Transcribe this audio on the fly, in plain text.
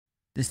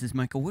This is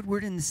Michael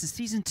Woodward, and this is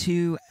Season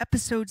 2,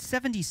 Episode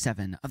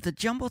 77 of the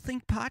Jumble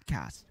Think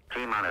Podcast.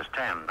 T-minus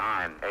 10,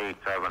 9, 8,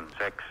 7,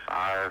 6,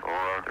 5,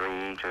 4,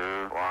 3,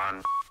 2,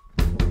 1.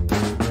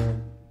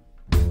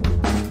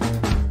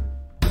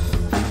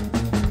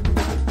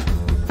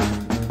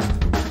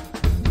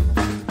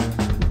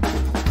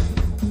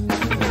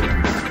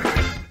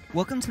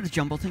 Welcome to the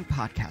Jumble Think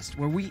Podcast,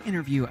 where we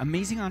interview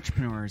amazing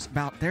entrepreneurs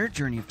about their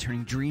journey of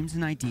turning dreams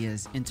and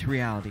ideas into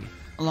reality.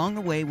 Along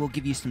the way, we'll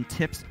give you some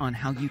tips on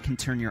how you can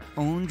turn your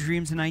own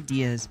dreams and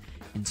ideas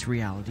into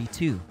reality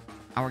too.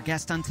 Our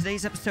guest on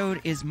today's episode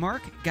is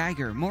Mark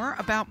Geiger. More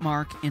about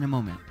Mark in a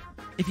moment.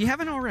 If you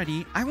haven't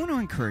already, I want to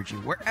encourage you,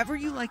 wherever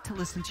you like to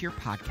listen to your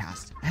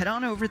podcast, head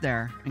on over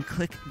there and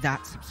click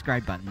that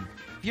subscribe button.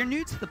 If you're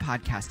new to the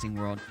podcasting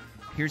world,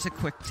 here's a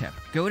quick tip.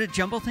 Go to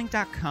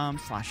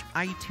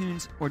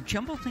jumblethink.com/iTunes or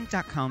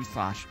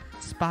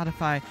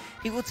jumblethink.com/Spotify.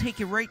 It will take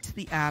you right to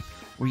the app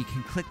where you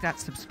can click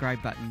that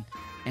subscribe button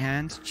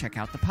and check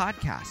out the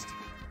podcast.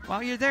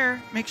 While you're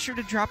there, make sure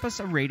to drop us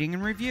a rating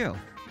and review.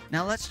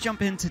 Now let's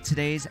jump into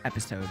today's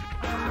episode.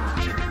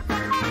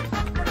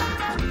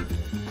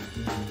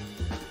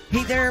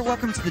 Hey there,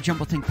 welcome to the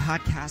Jumble Think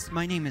Podcast.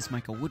 My name is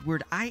Michael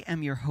Woodward. I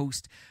am your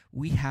host.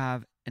 We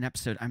have an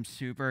episode I'm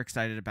super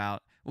excited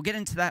about. We'll get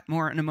into that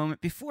more in a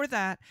moment. Before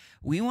that,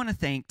 we want to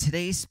thank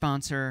today's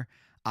sponsor,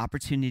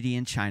 Opportunity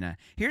in China.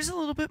 Here's a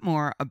little bit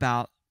more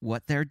about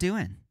what they're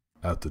doing.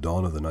 At the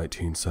dawn of the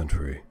 19th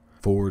century,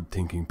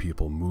 forward-thinking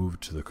people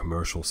moved to the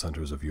commercial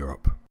centers of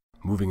Europe.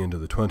 Moving into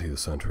the 20th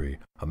century,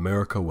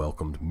 America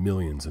welcomed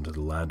millions into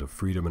the land of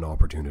freedom and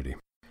opportunity.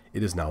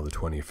 It is now the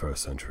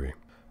 21st century.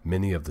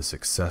 Many of the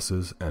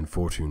successes and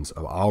fortunes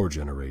of our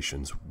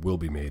generations will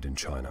be made in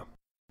China.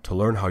 To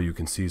learn how you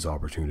can seize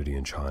opportunity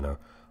in China,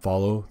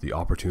 follow the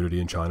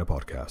Opportunity in China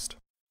podcast.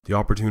 The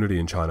Opportunity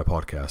in China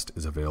podcast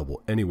is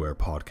available anywhere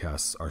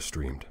podcasts are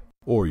streamed,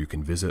 or you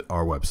can visit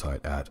our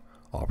website at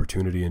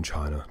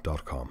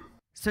opportunityinchina.com.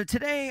 So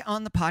today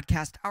on the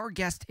podcast, our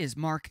guest is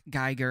Mark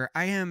Geiger.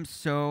 I am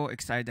so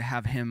excited to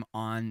have him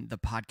on the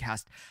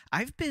podcast.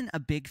 I've been a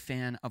big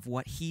fan of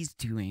what he's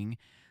doing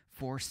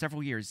for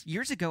several years.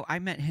 Years ago, I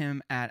met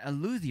him at a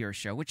Luthier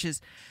show, which is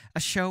a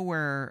show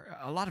where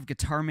a lot of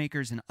guitar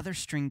makers and other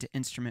stringed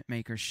instrument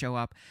makers show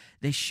up.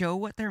 They show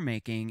what they're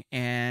making,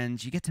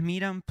 and you get to meet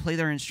them, play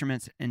their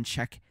instruments, and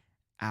check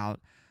out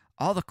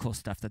all the cool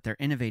stuff that they're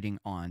innovating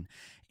on.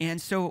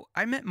 And so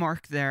I met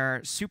Mark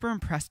there, super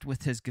impressed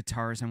with his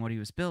guitars and what he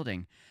was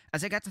building.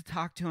 As I got to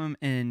talk to him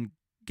and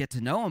get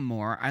to know him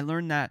more, I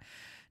learned that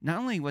not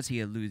only was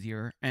he a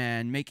luthier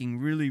and making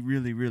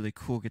really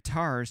cool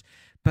guitars,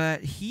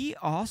 but he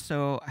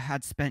also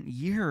had spent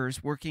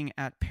years working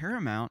at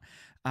Paramount,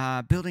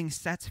 building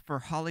sets for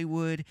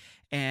Hollywood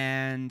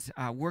and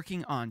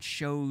working on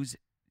shows,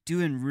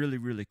 doing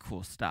really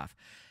cool stuff.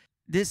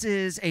 This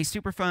is a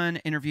super fun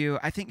interview.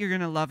 I think you're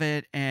going to love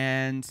it.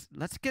 And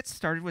let's get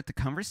started with the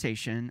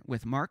conversation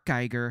with Mark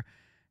Geiger,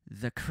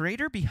 the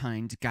creator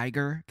behind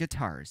Geiger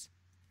Guitars.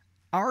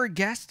 Our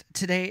guest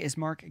today is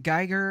Mark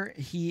Geiger.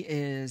 He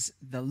is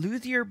the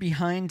luthier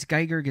behind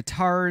Geiger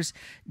Guitars,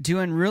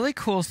 doing really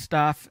cool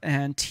stuff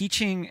and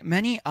teaching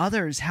many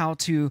others how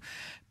to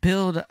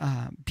build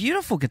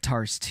beautiful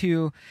guitars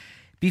too.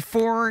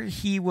 Before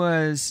he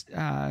was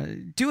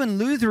doing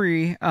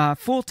luthiery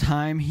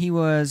full-time, he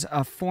was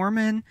a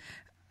foreman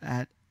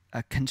at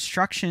a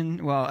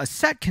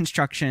set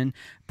construction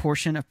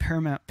portion of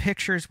Paramount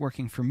Pictures,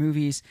 working for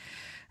movies.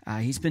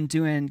 He's been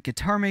doing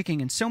guitar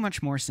making and so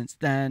much more since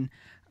then.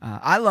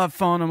 I love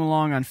following him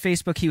along on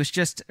Facebook. He was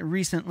just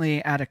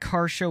recently at a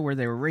car show where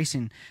they were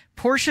racing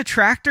Porsche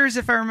tractors,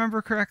 if I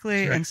remember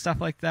correctly, and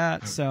stuff like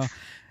that. So,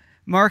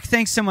 Mark,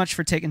 thanks so much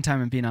for taking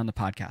time and being on the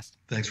podcast.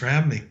 Thanks for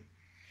having me.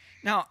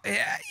 Now,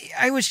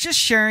 I was just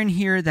sharing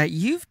here that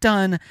you've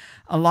done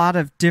a lot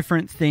of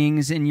different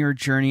things in your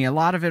journey, a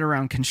lot of it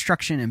around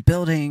construction and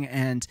building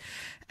and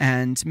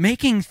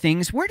making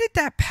things. Where did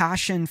that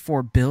passion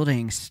for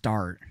building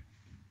start?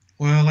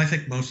 Well, I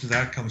think most of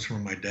that comes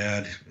from my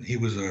dad. He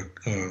was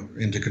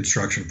into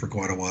construction for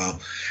quite a while,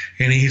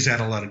 and he's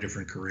had a lot of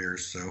different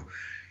careers. So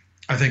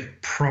I think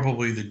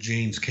probably the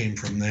genes came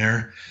from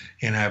there,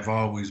 and I've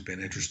always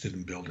been interested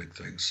in building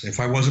things. If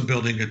I wasn't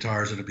building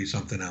guitars, it'd be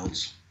something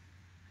else.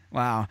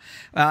 Wow.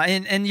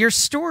 And your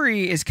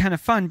story is kind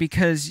of fun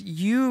because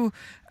you,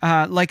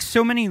 like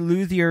so many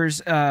luthiers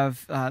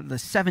of the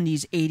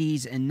 70s,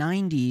 80s, and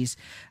 90s,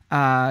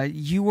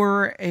 you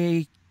were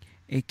a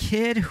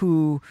kid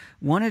who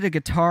wanted a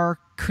guitar,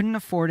 couldn't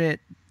afford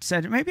it,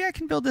 said, maybe I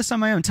can build this on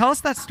my own. Tell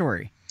us that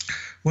story.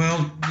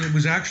 Well, it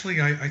was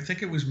actually, I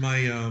think it was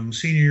my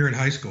senior year in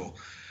high school,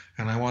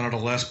 and I wanted a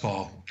Les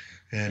Paul.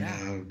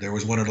 And there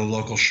was one at a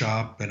local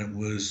shop, and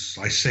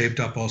I saved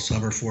up all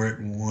summer for it.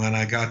 And when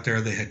I got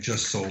there, they had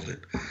just sold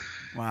it.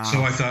 Wow.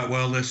 So I thought,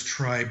 well, let's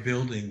try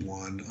building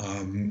one.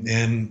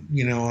 And,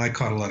 I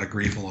caught a lot of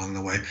grief along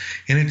the way.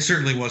 And it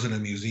certainly wasn't a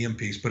museum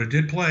piece, but it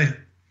did play.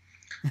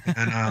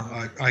 And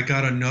I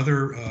got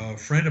another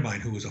friend of mine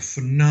who was a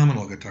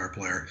phenomenal guitar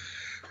player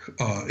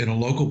in a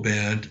local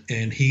band,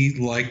 and he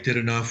liked it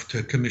enough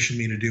to commission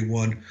me to do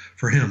one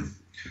for him.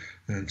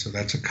 And so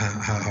that's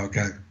how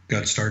it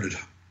got started.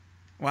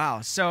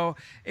 Wow. So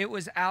it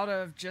was out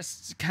of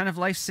just kind of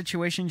life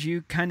situations.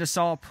 You kind of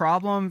saw a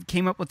problem,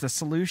 came up with a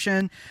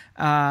solution,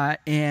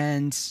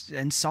 and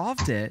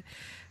solved it.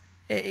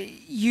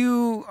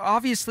 You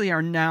obviously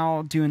are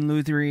now doing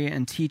Luthier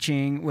and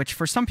teaching, which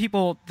for some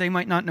people, they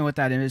might not know what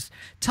that is.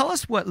 Tell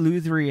us what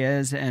Luthier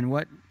is and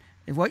what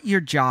your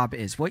job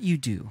is, what you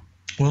do.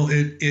 Well,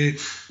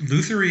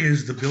 Luthier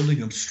is the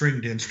building of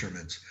stringed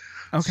instruments.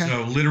 Okay.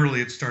 So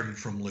literally it started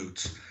from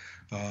lutes.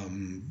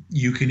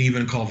 You can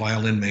even call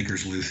violin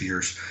makers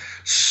luthiers.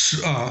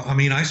 So,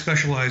 I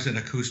specialize in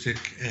acoustic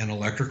and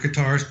electric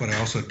guitars, but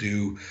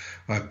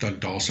I've done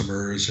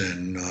dulcimers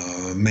and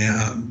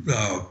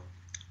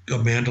a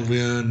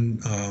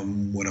mandolin,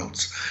 what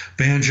else?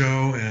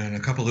 Banjo and a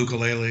couple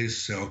ukuleles.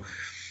 So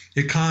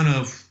it kind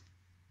of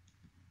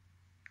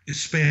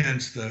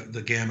spans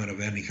the gamut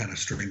of any kind of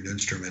stringed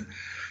instrument.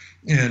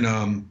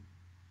 And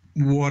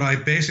what I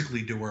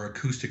basically do are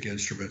acoustic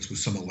instruments with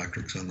some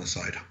electrics on the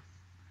side.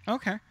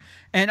 Okay.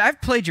 And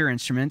I've played your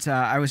instruments.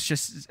 I was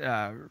just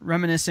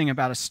reminiscing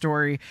about a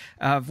story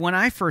of when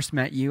I first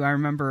met you. I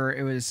remember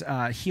it was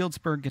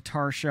Healdsburg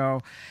Guitar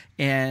Show,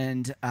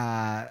 and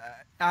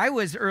I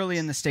was early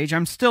in the stage.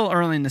 I'm still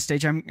early in the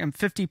stage. I'm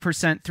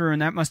 50% through,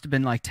 and that must have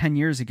been like 10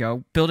 years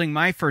ago, building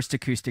my first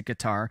acoustic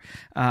guitar.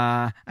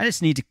 I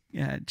just need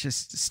to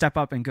just step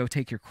up and go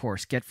take your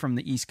course, get from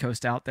the East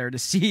Coast out there to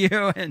see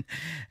you and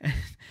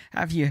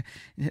have you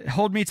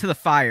hold me to the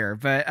fire.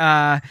 But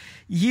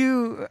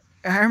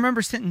I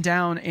remember sitting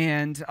down,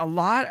 and a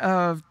lot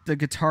of the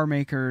guitar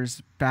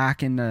makers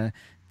back in the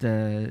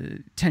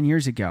 10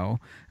 years ago,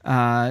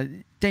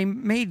 they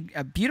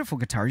made beautiful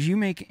guitars. You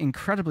make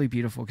incredibly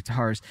beautiful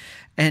guitars.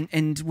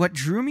 And what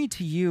drew me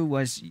to you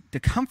was the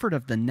comfort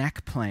of the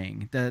neck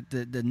playing,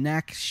 the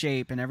neck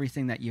shape and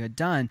everything that you had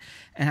done.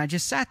 And I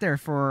just sat there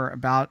for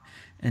about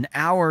an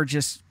hour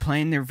just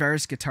playing their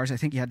various guitars. I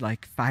think you had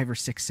like 5 or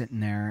 6 sitting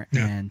there.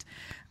 Yeah. And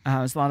it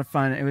was a lot of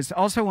fun. It was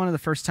also one of the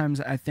first times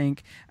I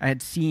think I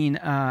had seen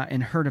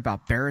and heard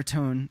about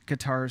baritone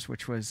guitars,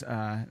 which was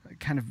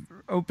kind of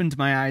opened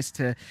my eyes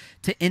to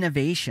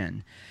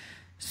innovation.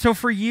 So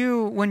for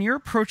you, when you're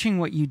approaching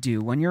what you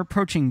do, when you're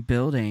approaching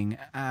building,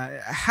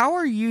 how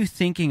are you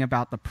thinking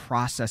about the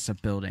process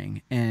of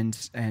building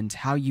and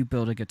how you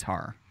build a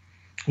guitar?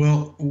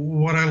 Well,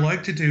 what I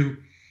like to do,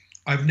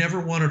 I've never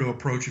wanted to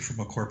approach it from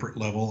a corporate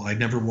level. I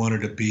never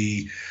wanted to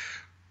be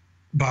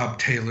Bob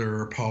Taylor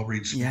or Paul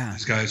Reed Smith,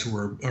 these guys who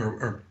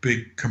are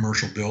big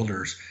commercial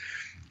builders.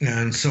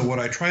 And so what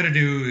I try to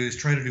do is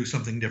try to do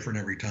something different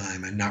every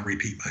time and not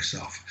repeat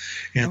myself.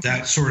 And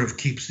that sort of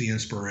keeps the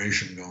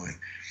inspiration going.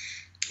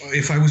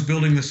 If I was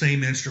building the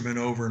same instrument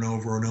over and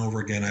over and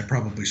over again, I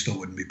probably still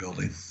wouldn't be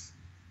building.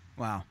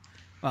 Wow.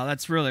 Wow,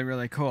 that's really,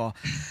 really cool.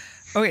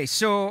 Okay,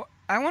 so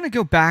I want to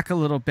go back a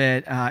little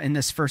bit in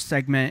this first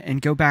segment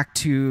and go back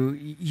to,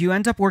 you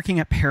end up working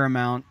at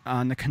Paramount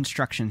on the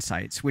construction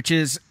sites, which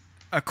is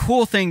a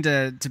cool thing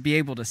to be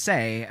able to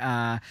say.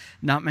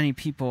 Not many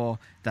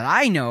people that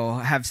I know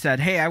have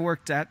said, hey, I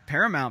worked at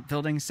Paramount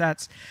building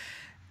sets.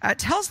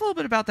 Tell us a little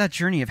bit about that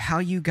journey of how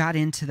you got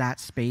into that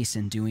space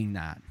and doing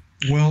that.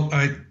 Well,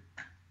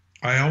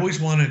 I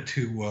always wanted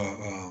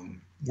to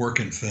work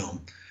in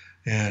film.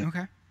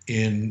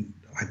 And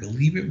I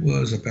believe it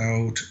was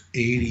about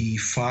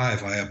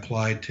 85, I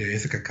applied to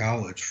Ithaca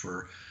College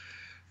for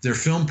their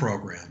film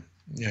program.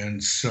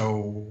 And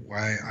so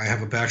I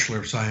have a Bachelor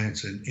of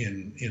Science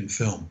in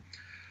film.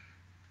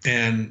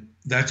 And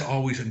that's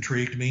always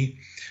intrigued me.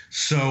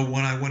 So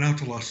when I went out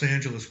to Los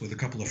Angeles with a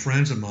couple of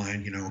friends of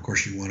mine, of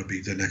course you want to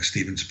be the next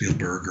Steven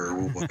Spielberg or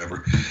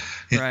whatever.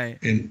 Right.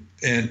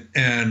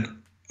 And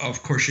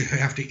of course you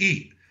have to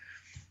eat.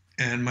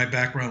 And my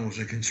background was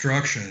in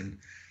construction.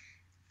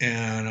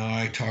 And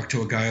I talked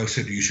to a guy who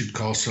said, you should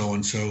call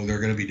so-and-so. They're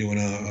going to be doing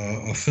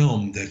a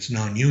film that's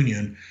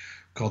non-union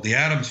called The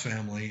Addams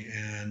Family,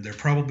 and they're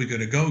probably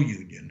going to go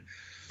union.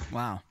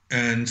 Wow.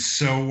 And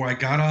so I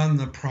got on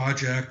the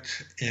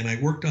project, and I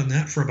worked on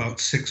that for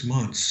about 6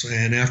 months.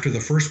 And after the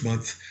first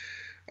month,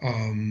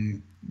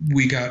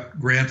 we got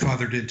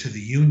grandfathered into the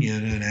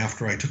union. And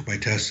after I took my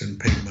test and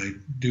paid my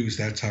dues,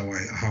 that's how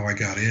I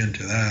got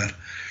into that.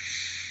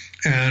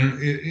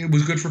 And it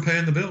was good for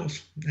paying the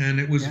bills. And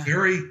it was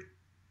very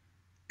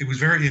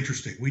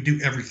interesting. We do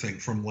everything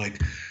from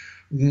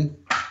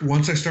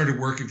once I started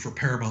working for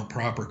Paramount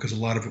proper, because a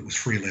lot of it was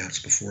freelance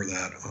before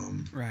that.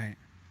 Right.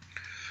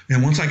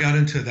 And once I got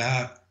into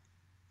that,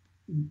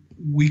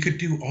 we could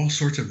do all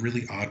sorts of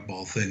really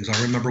oddball things.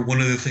 I remember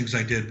one of the things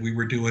I did, we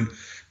were doing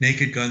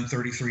Naked Gun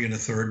 33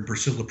 1/3, and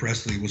Priscilla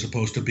Presley was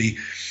supposed to be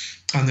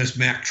on this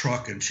Mack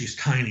truck, and she's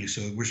tiny,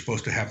 so we're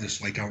supposed to have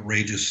this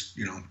outrageous,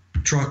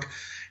 truck.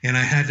 And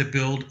I had to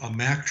build a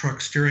Mack truck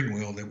steering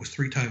wheel that was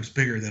 3 times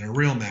bigger than a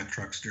real Mack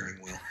truck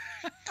steering wheel.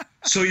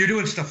 So you're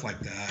doing stuff like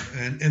that.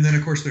 And then,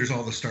 of course, there's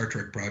all the Star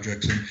Trek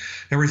projects and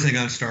everything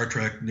on Star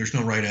Trek. There's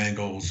no right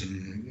angles.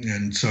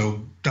 And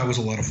so that was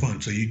a lot of fun.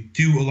 So you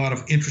do a lot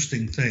of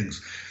interesting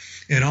things.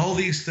 And all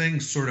these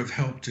things sort of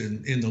helped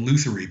in the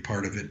Luthier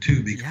part of it,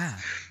 too, because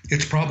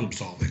it's problem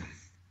solving.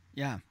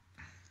 Yeah.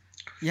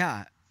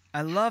 Yeah.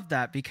 I love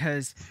that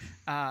because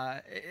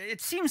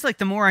it seems like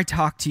the more I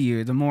talk to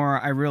you, the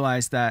more I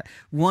realize that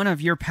one of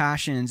your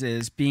passions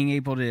is being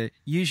able to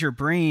use your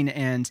brain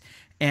and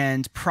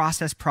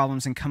process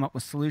problems and come up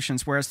with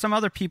solutions, whereas some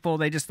other people,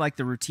 they just like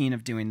the routine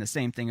of doing the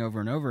same thing over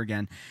and over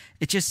again.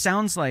 It just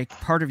sounds like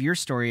part of your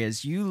story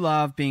is you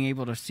love being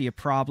able to see a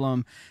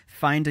problem,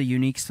 find a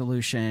unique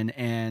solution,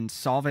 and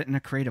solve it in a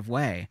creative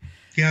way.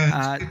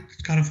 Yeah,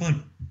 it's kind of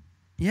fun.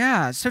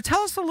 Yeah. So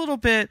tell us a little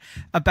bit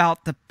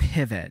about the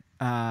pivot.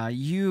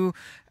 You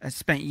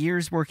spent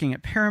years working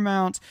at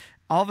Paramount.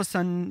 All of a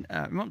sudden,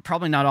 well,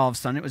 probably not all of a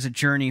sudden, it was a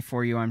journey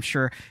for you, I'm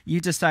sure.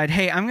 You decide,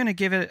 hey, I'm going to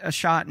give it a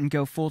shot and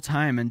go full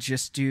time and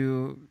just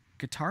do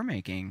guitar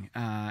making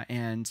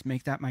and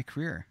make that my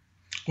career.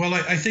 Well,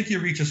 I think you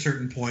reach a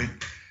certain point.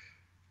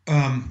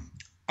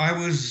 I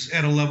was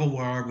at a level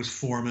where I was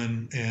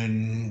foreman,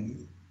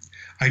 and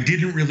I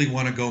didn't really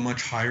want to go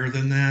much higher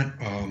than that.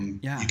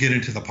 You get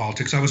into the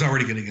politics. I was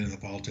already getting into the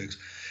politics.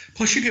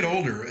 Plus, you get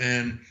older,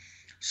 and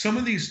some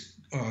of these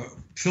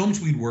films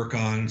we'd work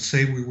on,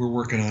 say we were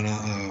working on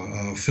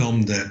a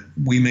film that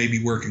we may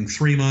be working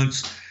 3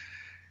 months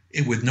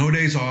with no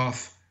days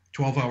off,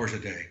 12 hours a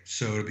day.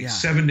 So it'd be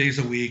 7 days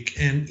a week.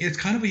 And it's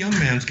kind of a young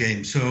man's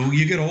game. So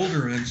you get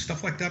older and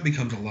stuff like that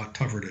becomes a lot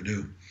tougher to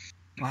do.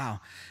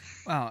 Wow.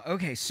 Wow.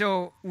 Okay.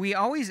 So we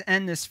always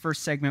end this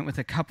first segment with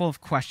a couple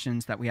of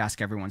questions that we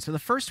ask everyone. So the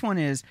first one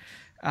is,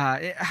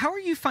 how are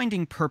you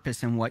finding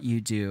purpose in what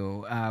you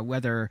do,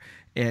 whether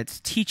it's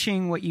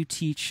teaching what you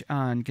teach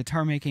on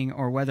guitar making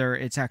or whether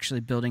it's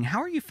actually building?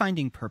 How are you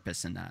finding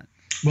purpose in that?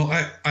 Well,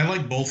 I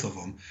like both of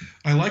them.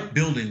 I like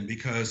building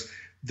because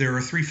there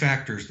are 3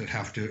 factors that it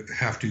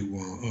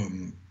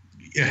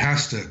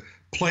has to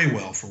play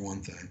well, for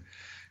one thing.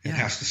 It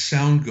has to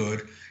sound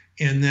good.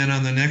 And then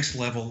on the next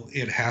level,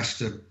 it has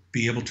to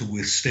be able to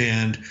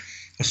withstand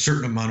a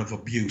certain amount of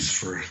abuse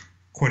for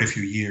quite a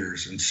few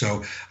years. And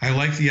so I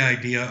like the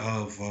idea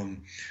of,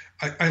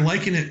 I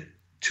liken it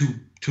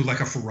to like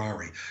a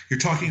Ferrari. You're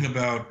talking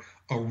about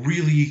a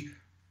really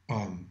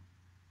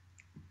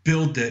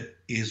build that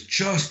is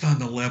just on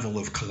the level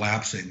of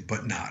collapsing,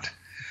 but not.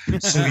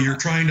 So you're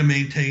trying to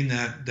maintain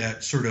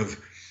that sort of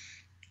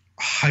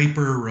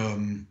hyper,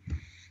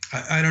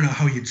 I don't know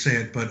how you'd say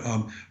it, but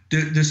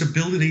this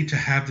ability to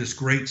have this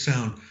great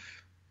sound,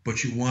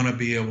 but you want to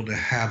be able to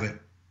have it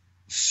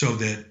so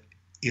that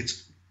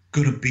it's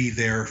going to be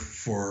there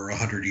for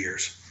 100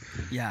 years.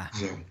 Yeah.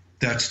 So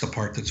that's the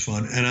part that's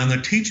fun. And on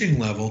the teaching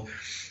level,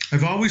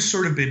 I've always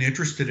sort of been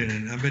interested in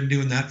it. I've been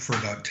doing that for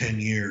about 10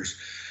 years.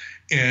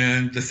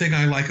 And the thing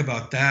I like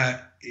about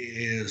that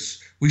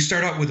is we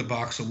start out with a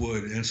box of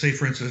wood, and say,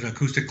 for instance, an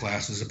acoustic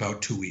class is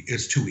about 2 weeks.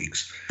 It's 2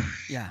 weeks.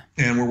 Yeah.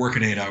 And we're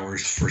working 8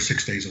 hours for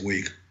 6 days a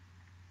week.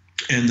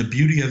 And the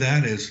beauty of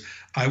that is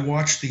I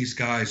watch these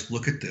guys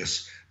look at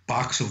this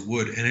box of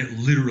wood, and it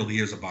literally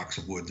is a box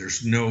of wood.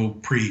 There's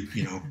no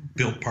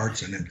built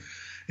parts in it.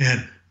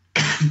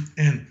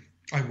 And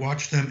I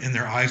watch them, and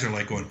their eyes are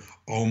like going,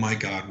 oh my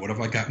God, what have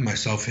I gotten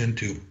myself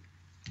into?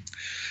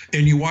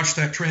 And you watch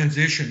that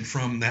transition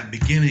from that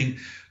beginning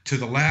to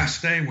the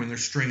last day when they're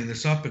stringing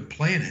this up and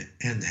playing it,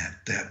 and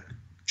that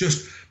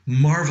just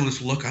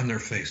marvelous look on their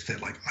face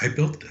that, like, I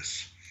built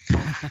this.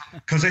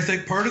 Because I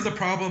think part of the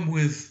problem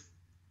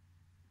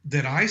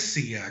that I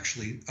see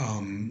actually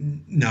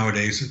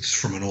nowadays, it's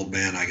from an old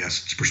man, I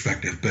guess, it's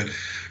perspective, but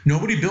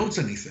nobody builds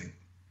anything.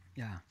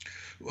 Yeah.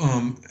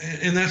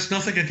 And that's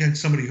nothing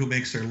against somebody who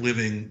makes their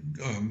living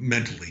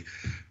mentally.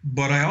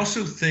 But I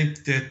also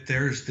think that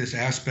there's this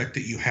aspect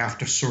that you have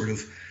to sort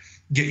of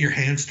get your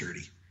hands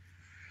dirty.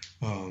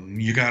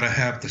 You got to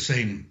have the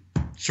same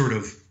sort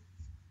of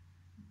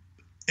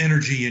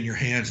energy in your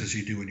hands as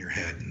you do in your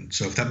head. And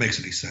so if that makes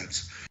any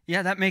sense.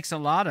 Yeah, that makes a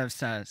lot of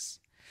sense,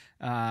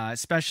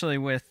 especially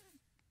with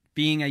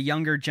being a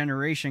younger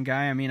generation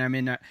guy. I mean,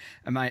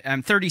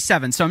 I'm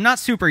 37, so I'm not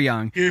super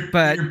young,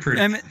 but you're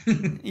pretty.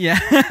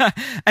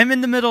 I'm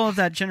in the middle of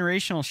that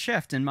generational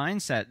shift and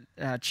mindset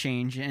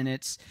change. And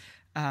it's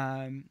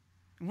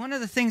one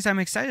of the things I'm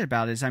excited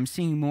about is I'm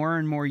seeing more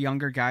and more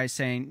younger guys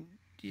saying,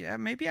 yeah,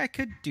 maybe I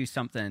could do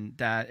something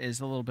that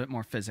is a little bit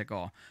more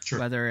physical,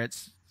 whether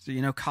it's,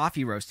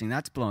 coffee roasting,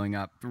 that's blowing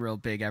up real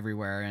big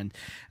everywhere. And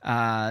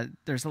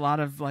there's a lot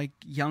of like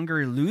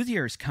younger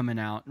luthiers coming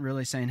out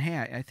really saying, hey,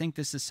 I think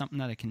this is something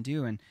that I can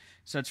do. And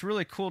so it's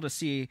really cool to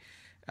see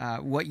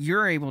what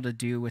you're able to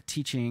do with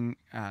teaching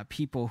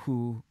people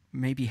who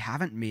maybe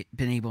haven't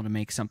been able to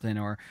make something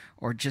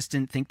or just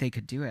didn't think they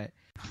could do it.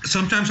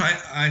 Sometimes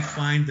I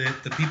find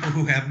that the people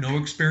who have no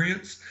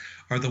experience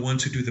are the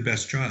ones who do the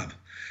best job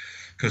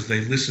because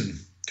they listen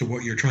to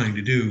what you're trying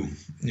to do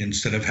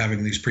instead of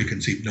having these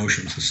preconceived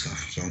notions and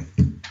stuff.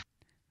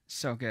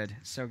 So good.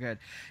 So good.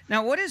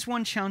 Now, what is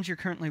one challenge you're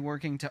currently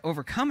working to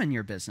overcome in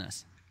your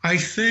business? I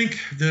think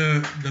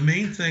the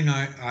main thing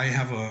I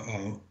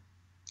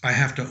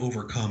have to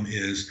overcome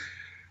is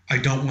I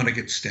don't want to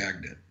get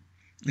stagnant.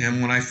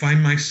 And when I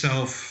find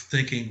myself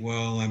thinking,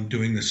 well, I'm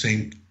doing the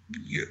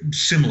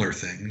similar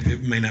thing,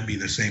 it may not be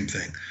the same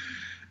thing.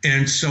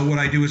 And so what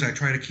I do is I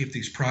try to keep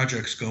these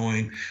projects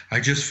going. I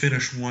just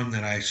finished one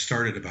that I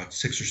started about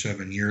 6 or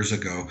 7 years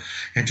ago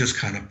and just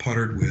kind of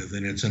puttered with.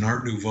 And it's an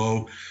Art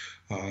Nouveau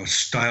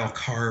style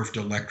carved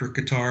electric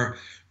guitar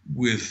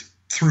with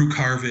through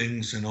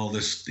carvings and all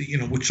this,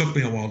 which took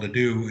me a while to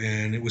do.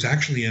 And it was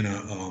actually in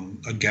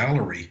a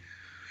gallery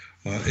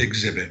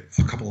exhibit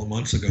a couple of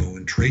months ago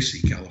in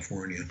Tracy,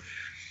 California.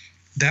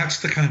 That's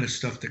the kind of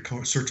stuff that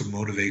sort of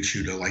motivates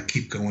you to like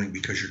keep going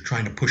because you're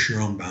trying to push your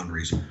own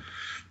boundaries.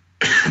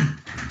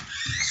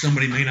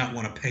 Somebody may not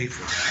want to pay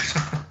for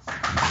that.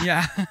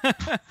 Yeah.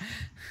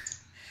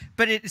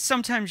 But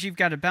sometimes you've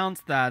got to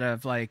balance that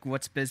of like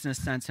what's business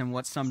sense and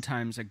what's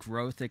sometimes a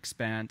growth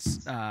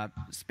expanse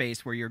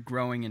space where you're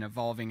growing and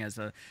evolving as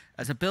a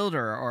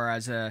builder or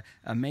as a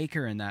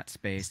maker in that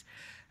space.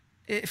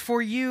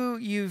 For you,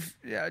 you've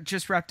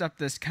just wrapped up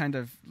this kind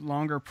of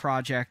longer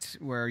project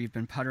where you've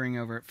been puttering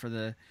over it for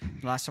the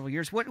last several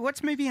years.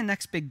 What's maybe a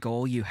next big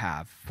goal you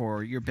have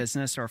for your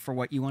business or for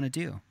what you want to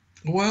do?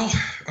 Well,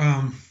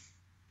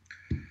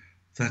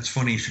 that's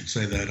funny you should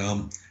say that.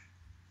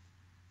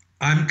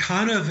 I'm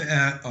kind of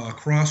at a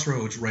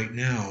crossroads right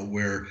now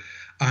where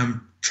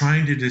I'm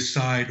trying to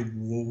decide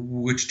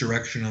which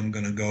direction I'm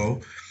going to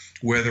go,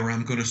 whether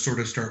I'm going to sort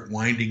of start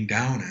winding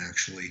down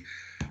actually,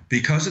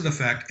 because of the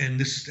fact, and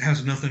this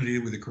has nothing to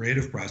do with the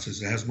creative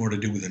process, it has more to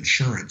do with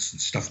insurance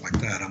and stuff like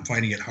that. I'm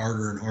finding it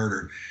harder and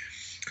harder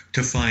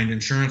to find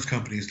insurance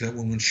companies that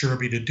will insure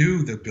me to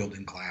do the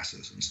building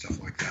classes and stuff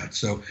like that.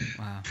 So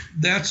wow.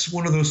 That's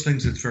one of those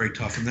things that's very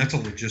tough, and that's a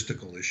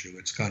logistical issue.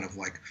 It's kind of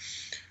like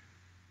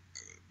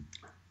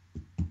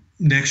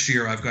next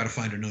year I've got to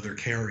find another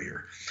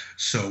carrier,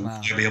 so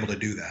wow. I'll be able to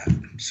do that.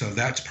 So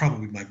that's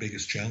probably my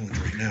biggest challenge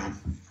right now.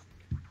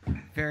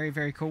 Very,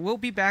 very cool. We'll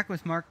be back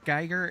with Mark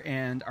Geiger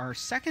and our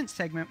second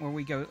segment where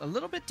we go a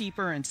little bit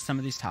deeper into some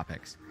of these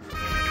topics.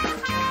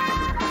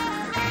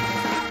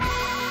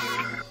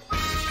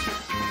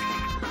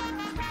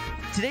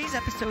 Today's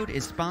episode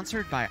is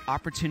sponsored by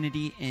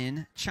Opportunity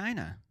in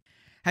China.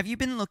 Have you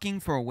been looking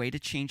for a way to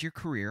change your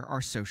career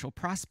or social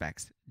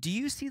prospects? Do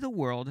you see the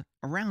world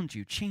around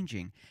you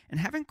changing and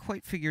haven't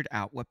quite figured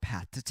out what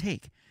path to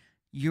take?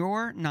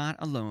 You're not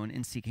alone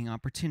in seeking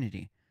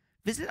opportunity.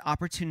 Visit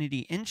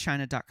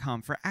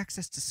opportunityinchina.com for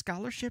access to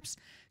scholarships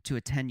to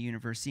attend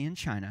university in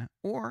China,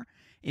 or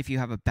if you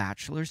have a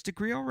bachelor's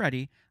degree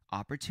already,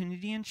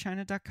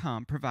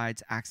 opportunityinchina.com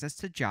provides access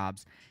to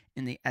jobs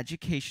in the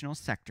educational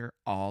sector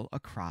all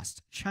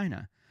across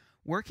China.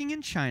 Working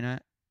in China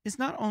is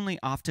not only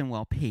often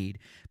well paid,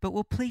 but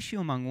will place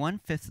you among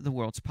 1/5 of the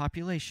world's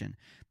population,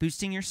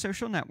 boosting your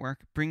social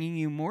network, bringing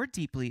you more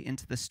deeply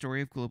into the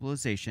story of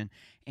globalization,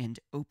 and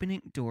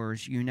opening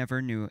doors you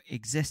never knew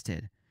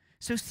existed.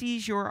 So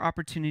seize your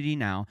opportunity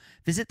now.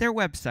 Visit their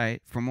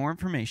website for more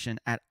information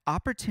at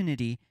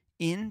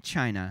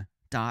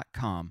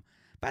opportunityinchina.com.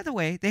 By the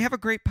way, they have a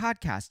great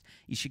podcast.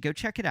 You should go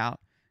check it out.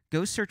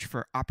 Go search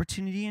for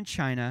Opportunity in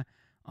China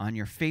on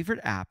your favorite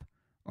app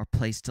or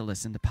place to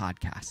listen to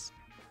podcasts.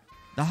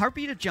 The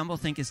heartbeat of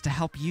Jumblethink is to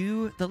help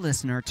you, the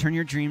listener, turn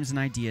your dreams and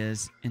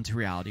ideas into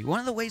reality. One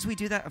of the ways we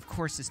do that, of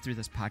course, is through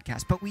this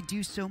podcast, but we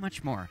do so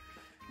much more.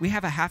 We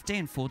have a half-day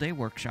and full-day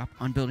workshop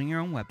on building your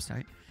own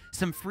website,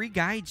 some free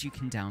guides you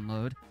can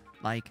download,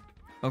 like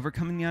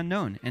Overcoming the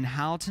Unknown and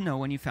How to Know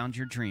When You Found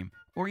Your Dream,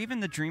 or even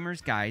the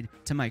Dreamer's Guide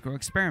to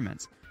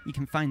Micro-Experiments. You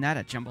can find that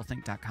at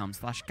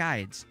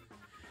jumblethink.com/guides.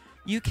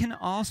 You can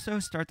also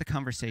start the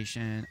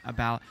conversation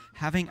about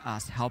having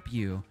us help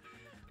you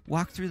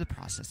walk through the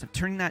process of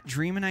turning that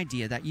dream and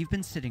idea that you've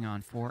been sitting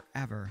on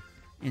forever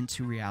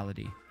into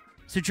reality.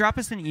 So drop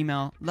us an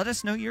email. Let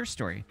us know your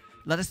story.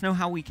 Let us know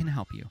how we can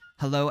help you.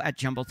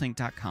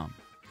 hello@jumblethink.com.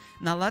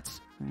 Now let's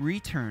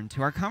return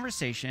to our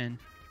conversation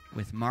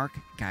with Mark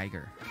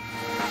Geiger.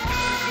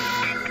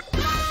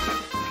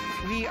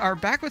 We are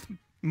back with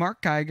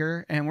Mark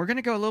Geiger, and we're going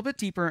to go a little bit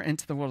deeper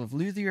into the world of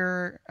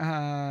Luthier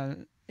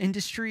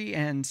industry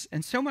and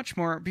so much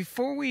more.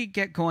 Before we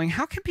get going,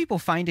 how can people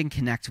find and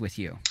connect with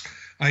you?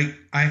 I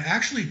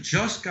actually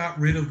just got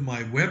rid of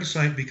my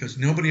website because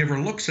nobody ever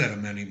looks at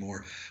them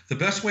anymore. The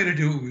best way to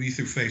do it would be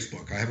through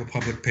Facebook. I have a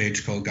public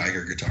page called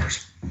Geiger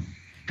Guitars.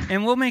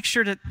 And we'll make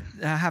sure to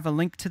have a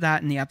link to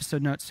that in the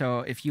episode notes. So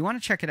if you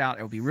want to check it out,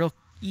 it'll be real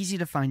easy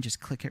to find. Just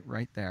click it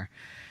right there.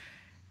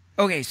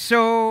 Okay,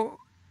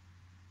 so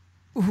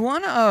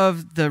one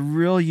of the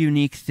real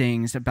unique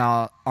things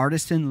about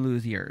artisan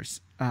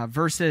luthiers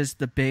versus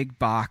the big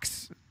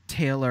box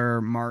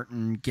Taylor,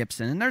 Martin,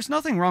 Gibson, and there's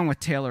nothing wrong with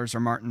Taylors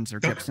or Martins or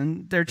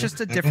Gibson. They're just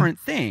a different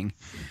thing.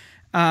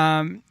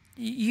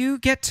 You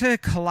get to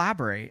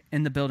collaborate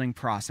in the building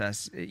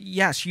process.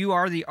 Yes, you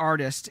are the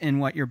artist in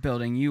what you're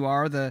building. You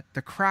are the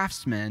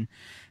craftsman,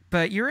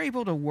 but you're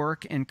able to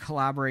work and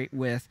collaborate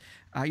with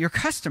your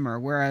customer,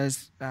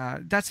 whereas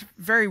that's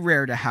very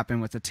rare to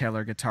happen with a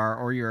Taylor guitar,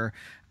 or your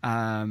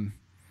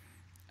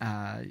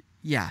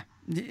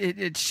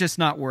it's just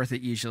not worth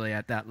it usually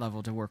at that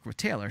level to work with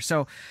Taylor.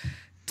 So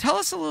tell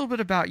us a little bit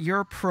about your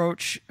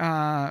approach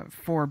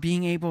for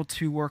being able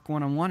to work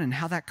one-on-one, and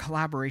how that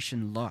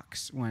collaboration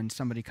looks when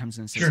somebody comes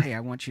in and says, Sure. hey, I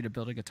want you to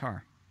build a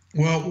guitar.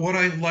 Well, what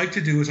I like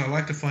to do is I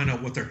like to find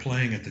out what they're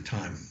playing at the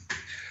time.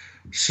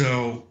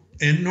 So,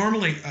 and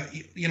normally,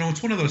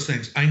 it's one of those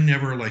things.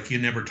 You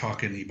never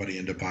talk anybody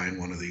into buying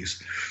one of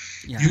these.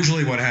 Yeah.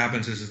 Usually what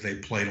happens is they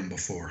played them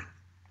before.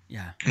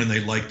 Yeah. And they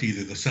liked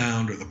either the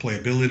sound or the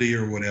playability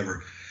or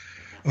whatever.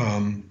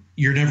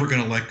 You're never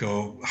going to let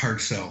go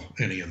hard sell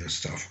any of this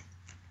stuff.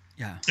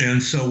 Yeah.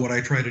 And so what I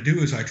try to do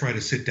is I try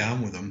to sit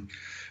down with them,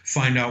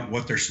 find out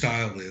what their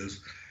style is,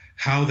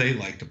 how they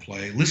like to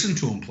play, listen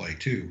to them play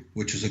too,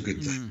 which is a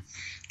good thing.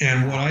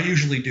 And what I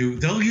usually do,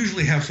 they'll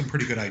usually have some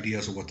pretty good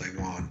ideas of what they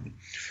want.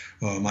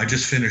 I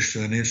just finished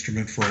an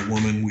instrument for a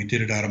woman. We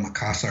did it out of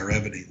Macassar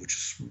ebony, which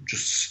is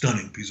just a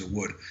stunning piece of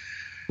wood.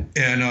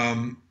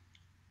 And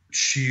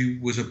she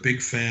was a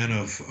big fan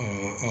of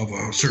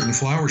a certain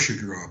flower she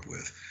grew up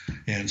with.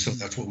 And so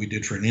that's what we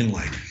did for an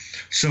inlay.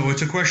 So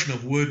it's a question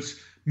of woods,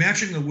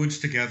 matching the woods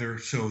together.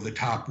 So the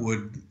top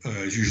wood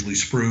is usually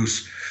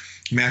spruce,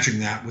 matching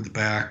that with the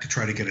back to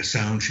try to get a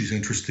sound she's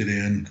interested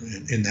in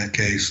that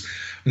case,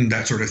 and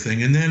that sort of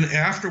thing. And then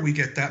after we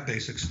get that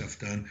basic stuff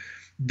done,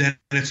 then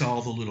it's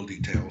all the little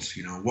details.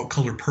 What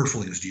color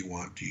purflings do you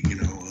want?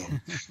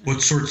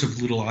 What sorts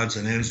of little odds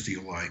and ends do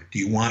you like? Do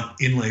you want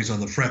inlays on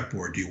the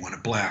fretboard? Do you want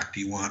it black? Do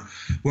you want,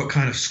 what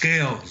kind of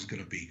scale is it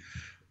going to be?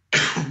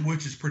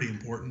 Which is pretty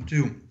important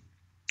too.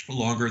 The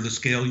longer the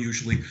scale,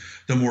 usually,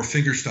 the more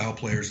fingerstyle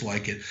players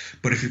like it.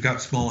 But if you've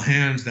got small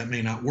hands, that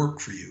may not work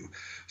for you.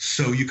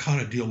 So you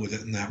kind of deal with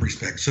it in that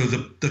respect. So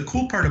the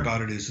cool part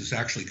about it is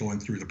actually going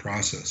through the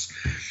process.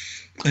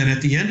 And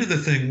at the end of the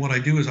thing, what I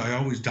do is I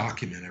always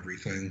document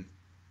everything.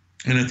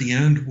 And at the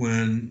end,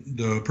 when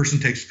the person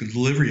takes the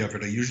delivery of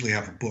it, I usually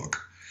have a book.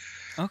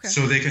 Okay.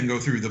 So they can go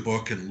through the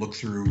book and look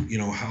through,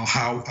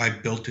 how I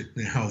built it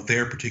and how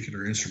their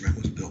particular instrument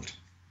was built.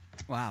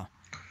 Wow.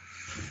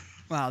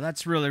 Wow,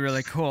 that's really,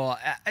 really cool.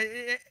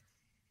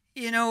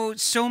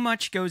 So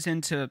much goes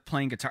into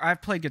playing guitar.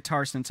 I've played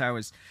guitar since I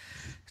was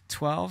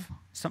 12,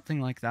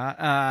 something like that.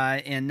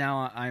 And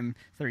now I'm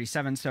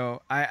 37.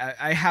 So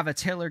I have a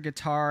Taylor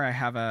guitar. I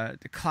have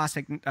the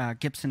classic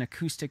Gibson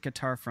acoustic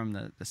guitar from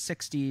the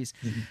 60s.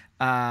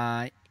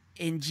 Mm-hmm.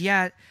 And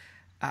yet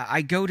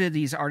I go to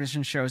these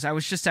artisan shows. I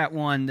was just at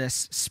one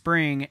this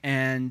spring,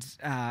 and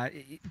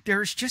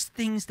there's just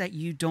things that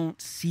you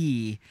don't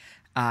see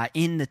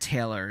in the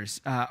Taylors.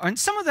 And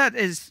some of that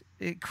is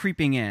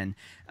creeping in,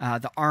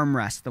 the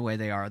armrest the way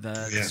they are,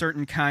 the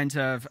certain kinds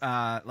of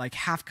like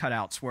half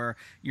cutouts where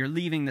you're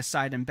leaving the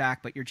side and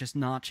back, but you're just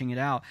notching it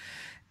out.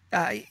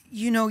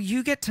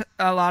 You get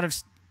a lot of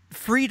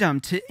freedom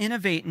to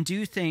innovate and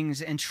do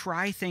things and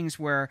try things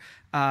where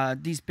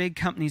these big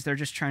companies, they're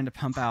just trying to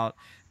pump out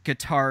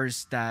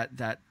guitars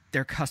that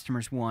their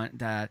customers want,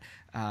 that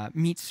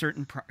meet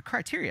certain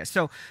criteria.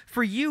 So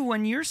for you,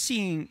 when you're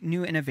seeing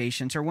new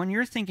innovations or when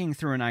you're thinking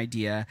through an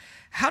idea,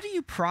 how do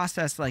you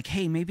process, like,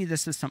 hey, maybe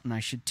this is something I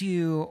should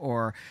do,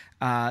 or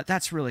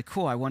that's really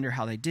cool, I wonder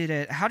how they did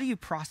it? How do you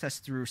process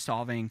through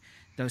solving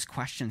those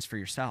questions for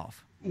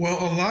yourself? Well,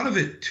 a lot of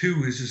it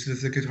too is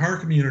that the guitar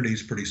community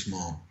is pretty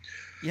small.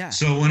 Yeah.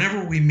 So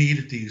whenever we meet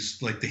at these,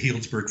 like the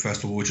Healdsburg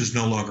Festival, which is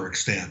no longer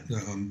extant,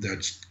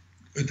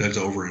 that's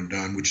over and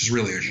done, which is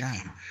really a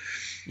shame.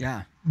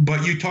 Yeah.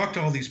 But you talk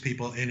to all these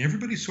people, and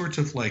everybody's sorts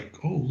of like,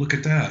 oh, look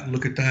at that,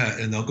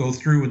 and they'll go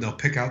through and they'll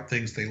pick out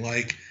things they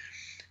like,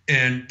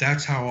 and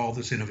that's how all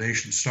this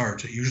innovation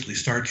starts. It usually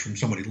starts from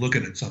somebody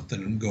looking at something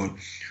and going,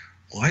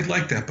 well, I'd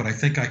like that, but I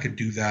think I could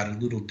do that a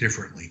little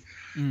differently.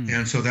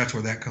 And so that's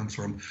where that comes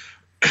from.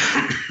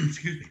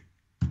 Excuse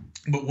me.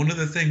 But one of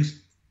the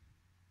things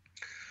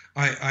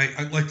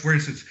I like, for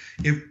instance,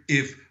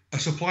 if a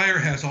supplier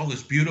has all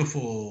this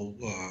beautiful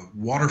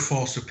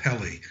waterfall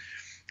sapelli,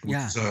 which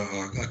is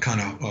a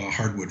kind of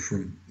hardwood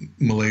from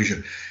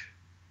Malaysia,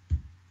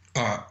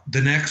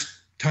 the next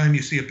time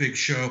you see a big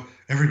show,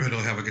 everybody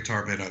will have a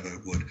guitar made out of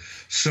that wood.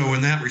 So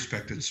in that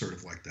respect, it's sort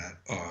of like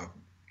that.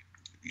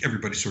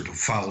 Everybody sort of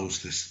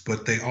follows this,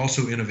 but they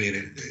also innovate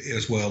it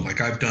as well.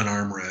 Like I've done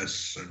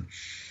armrests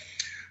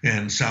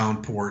and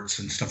sound ports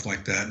and stuff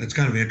like that, and it's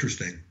kind of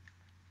interesting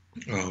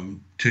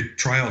to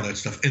try all that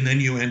stuff, and then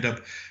you end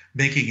up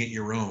making it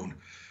your own.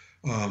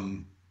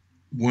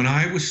 When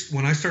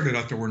I started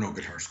out, there were no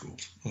guitar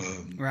schools.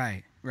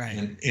 Right.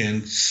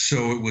 And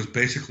so it was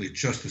basically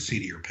just the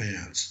seat of your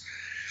pants.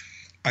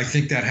 I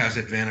think that has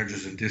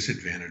advantages and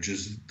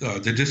disadvantages.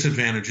 The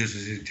disadvantages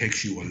is it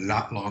takes you a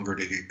lot longer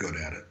to get good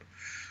at it.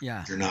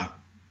 Yeah.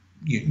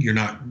 You're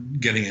not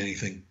getting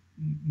anything,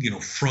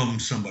 from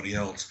somebody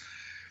else.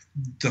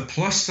 The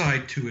plus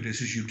side to it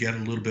is you get a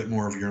little bit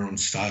more of your own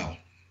style.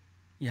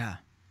 Yeah.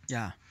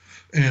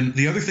 And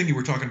the other thing you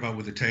were talking about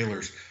with the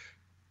Taylors,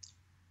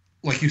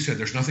 like you said,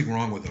 there's nothing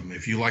wrong with them.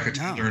 If you like a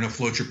No. Taylor and it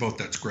floats your boat,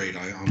 that's great.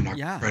 I'm not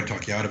Yeah. trying to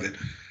talk you out of it.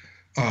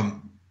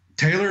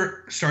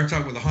 Taylor starts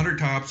out with 100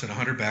 tops and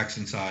 100 backs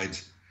and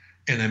sides,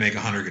 and they make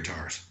 100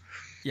 guitars.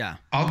 Yeah.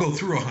 I'll go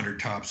through 100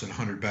 tops and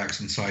 100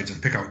 backs and sides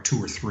and pick out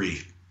 2 or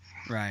 3.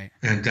 Right.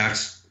 And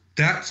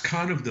that's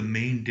kind of the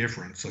main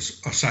difference,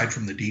 aside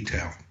from the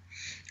detail,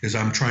 is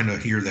I'm trying to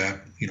hear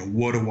that,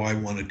 what do I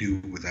want to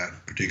do with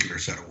that particular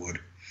set of wood?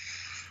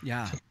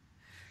 Yeah.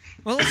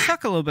 Well, let's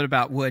talk a little bit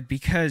about wood,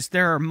 because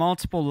there are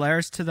multiple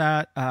layers to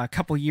that. A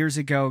couple years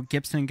ago,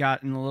 Gibson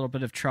got in a little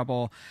bit of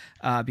trouble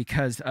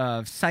because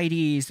of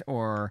CITES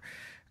or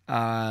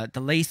the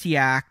Lacey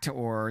Act,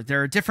 or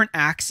there are different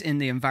acts in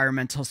the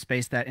environmental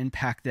space that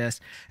impact this.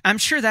 I'm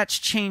sure that's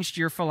changed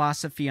your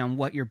philosophy on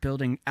what you're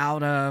building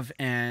out of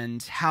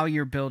and how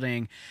you're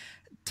building.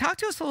 Talk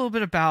to us a little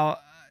bit about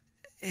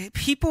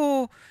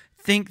people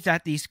think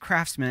that these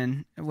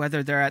craftsmen,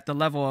 whether they're at the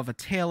level of a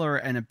tailor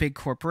and a big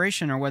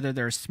corporation or whether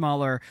they're a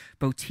smaller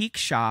boutique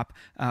shop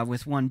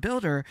with one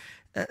builder,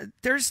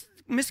 there's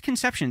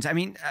misconceptions. I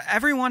mean,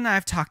 everyone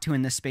I've talked to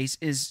in this space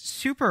is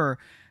super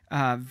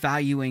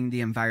valuing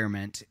the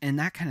environment and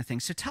that kind of thing.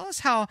 So tell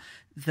us how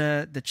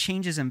the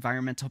changes in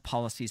environmental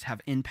policies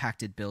have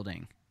impacted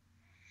building.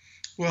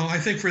 Well, I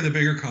think for the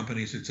bigger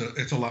companies,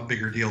 it's a lot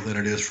bigger deal than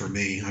it is for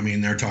me. I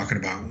mean, they're talking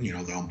about,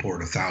 they'll import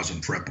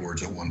 1,000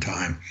 fretboards at one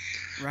time.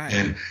 Right.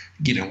 And,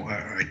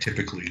 I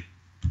typically,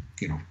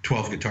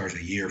 12 guitars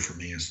a year for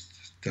me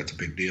that's a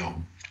big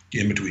deal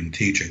in between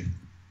teaching.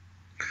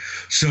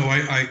 So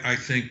I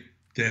think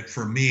that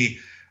for me,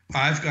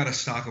 I've got a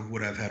stock of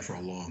wood I've had for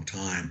a long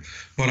time,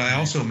 but I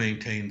also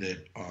maintain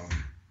that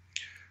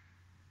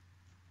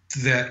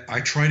that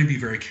I try to be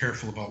very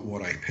careful about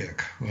what I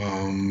pick.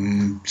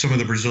 Some of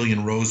the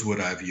Brazilian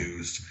rosewood I've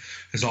used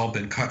has all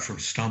been cut from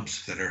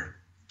stumps that are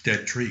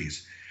dead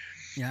trees.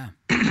 Yeah.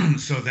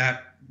 So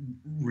that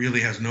really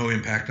has no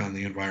impact on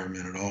the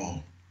environment at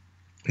all.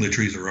 The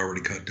trees are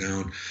already cut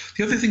down.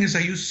 The other thing is I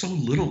use so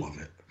little of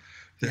it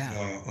that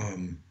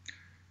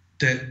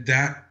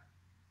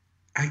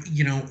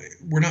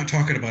we're not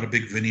talking about a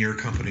big veneer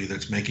company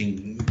that's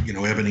making,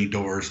 ebony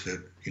doors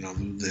that,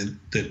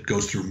 that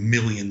goes through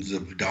millions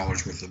of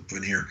dollars worth of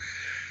veneer.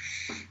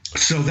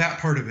 So that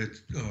part of it,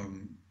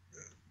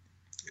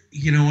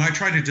 I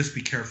try to just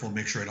be careful and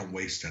make sure I don't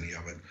waste any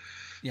of it.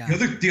 Yeah.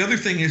 The other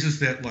thing is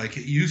that, like,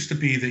 it used to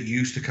be that you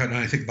used to cut, and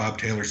I think Bob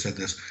Taylor said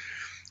this,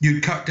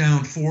 you'd cut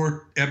down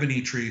 4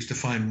 ebony trees to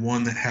find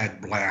one that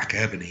had black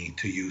ebony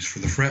to use for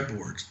the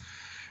fretboards.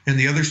 And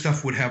the other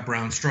stuff would have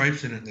brown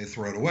stripes in it, and they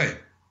throw it away.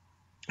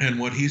 And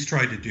what he's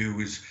tried to do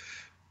is,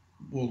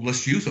 well,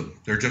 let's use them.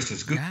 They're just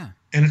as good. Yeah.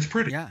 And it's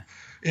pretty. Yeah.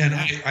 And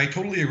yeah. I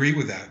totally agree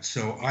with that.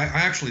 So I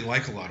actually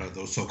like a lot of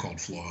those so-called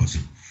flaws.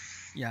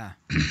 Yeah.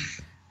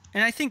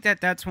 And I think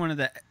that's one of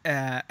the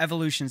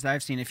evolutions that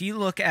I've seen. If you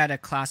look at a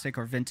classic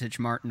or vintage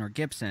Martin or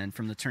Gibson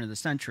from the turn of the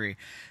century,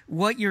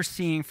 what you're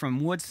seeing from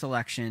wood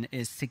selection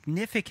is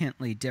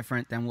significantly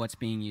different than what's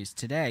being used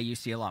today. You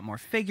see a lot more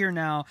figure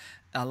now,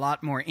 a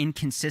lot more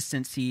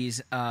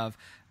inconsistencies of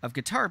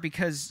guitar,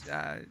 because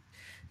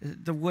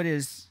the wood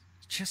is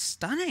just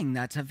stunning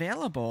that's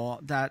available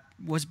that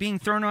was being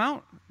thrown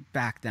out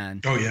back then.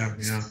 Oh, yeah,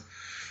 yeah.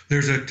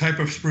 There's a type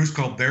of spruce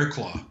called bear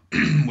claw,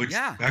 which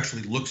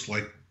actually looks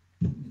like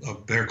a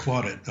bear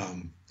clawed it,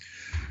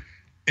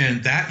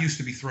 and that used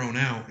to be thrown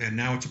out, and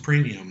now it's a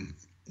premium.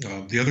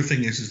 The other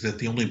thing is that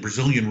the only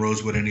Brazilian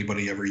rosewood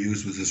anybody ever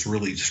used was this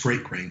really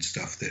straight grain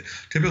stuff that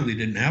typically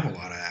didn't have a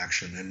lot of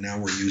action, and now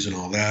we're using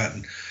all that.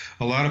 And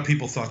a lot of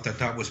people thought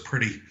that was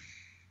pretty.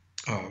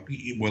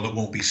 Well, it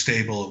won't be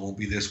stable. It won't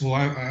be this. Well,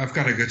 I've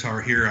got a guitar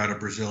here out of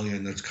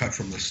Brazilian that's cut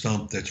from the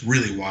stump that's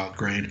really wild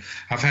grained.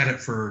 I've had it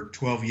for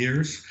 12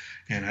 years,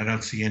 and I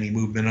don't see any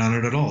movement on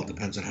it at all. It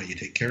depends on how you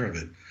take care of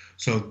it.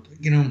 So,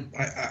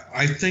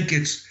 I think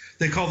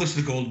they call this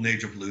the golden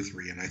age of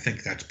Luthier, and I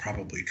think that's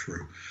probably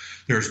true.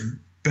 There's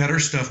better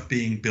stuff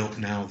being built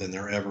now than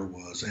there ever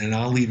was, and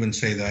I'll even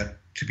say that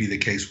to be the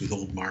case with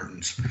old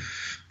Martins.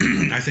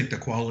 I think the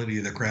quality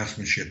of the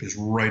craftsmanship is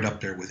right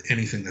up there with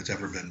anything that's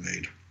ever been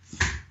made.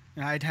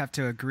 I'd have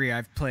to agree.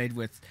 I've played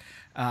with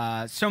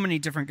so many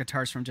different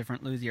guitars from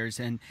different Luthiers,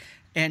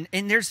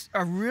 and there's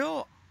a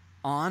real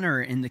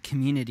honor in the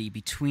community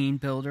between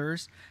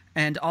builders,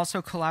 and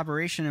also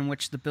collaboration in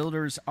which the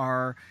builders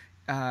are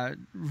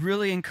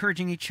really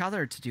encouraging each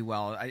other to do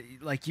well.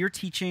 Like you're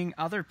teaching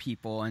other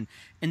people, and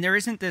there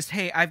isn't this,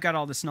 hey, I've got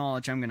all this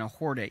knowledge, I'm going to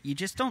hoard it. You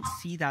just don't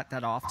see that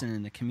often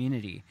in the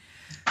community.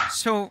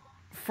 So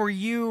for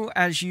you,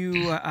 as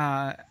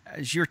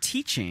you're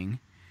teaching,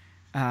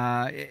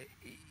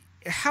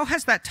 how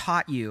has that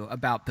taught you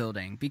about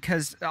building?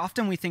 Because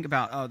often we think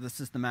about, oh, this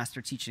is the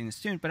master teaching the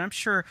student, but I'm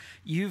sure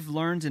you've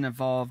learned and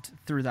evolved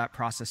through that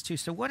process too.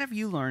 So what have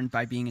you learned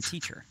by being a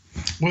teacher?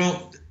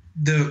 Well,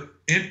 the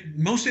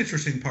most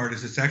interesting part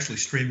is it's actually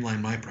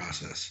streamlined my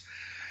process.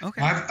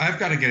 Okay. I've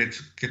got to get a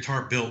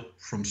guitar built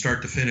from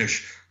start to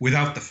finish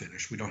without the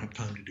finish. We don't have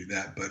time to do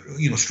that, but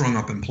strung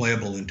up and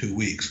playable in 2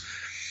 weeks.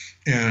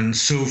 And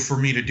so for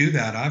me to do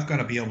that, I've got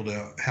to be able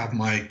to have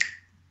my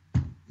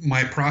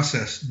my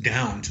process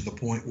down to the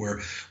point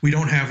where we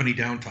don't have any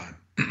downtime.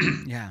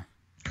 Yeah.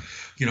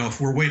 You know,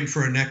 if we're waiting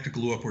for a neck to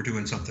glue up, we're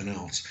doing something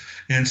else.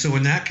 And so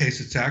in that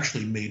case, it's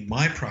actually made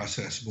my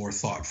process more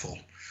thoughtful.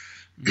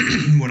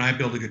 When I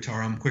build a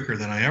guitar, I'm quicker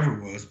than I ever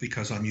was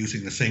because I'm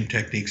using the same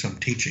techniques I'm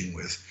teaching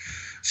with.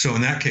 So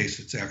in that case,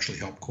 it's actually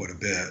helped quite a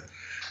bit.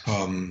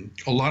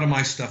 A lot of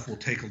my stuff will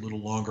take a little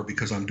longer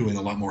because I'm doing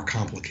a lot more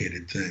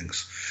complicated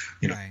things.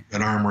 You know, Right.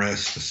 an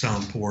armrest, a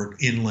sound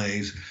port,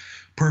 inlays,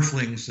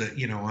 purflings that,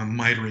 you know, I'm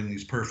mitering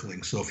these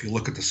purflings. So if you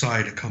look at the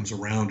side, it comes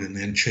around and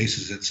then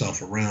chases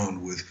itself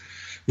around with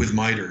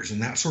miters,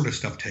 and that sort of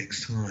stuff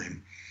takes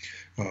time.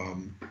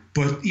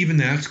 But even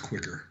that's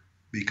quicker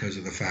because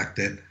of the fact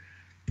that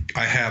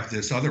I have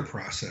this other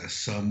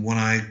process. When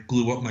I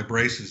glue up my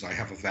braces, I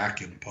have a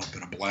vacuum pump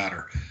and a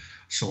bladder.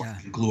 So Yeah.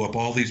 I can glue up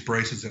all these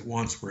braces at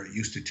once, where it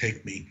used to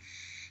take me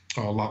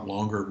a lot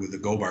longer with a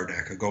go-bar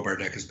deck. A go-bar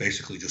deck is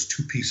basically just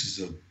two pieces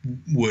of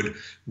wood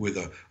with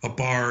a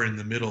bar in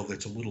the middle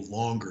that's a little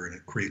longer, and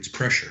it creates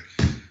pressure.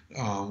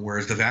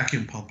 Whereas the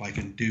vacuum pump, I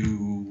can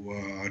do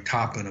a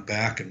top and a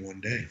back in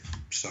one day.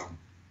 So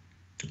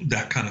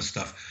that kind of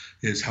stuff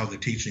is how the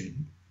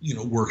teaching, you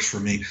know, works for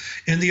me.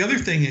 And the other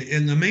thing,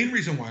 and the main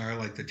reason why I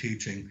like the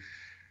teaching,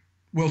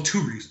 well,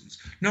 two reasons.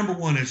 Number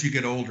one, as you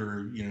get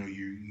older, you know,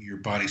 your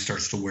body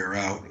starts to wear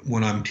out.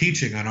 When I'm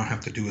teaching, I don't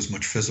have to do as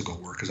much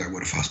physical work as I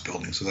would if I was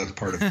building. So that's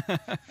part of it.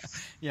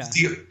 Yeah.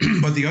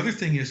 But the other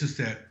thing is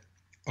that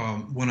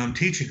when I'm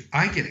teaching,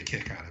 I get a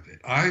kick out of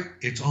it.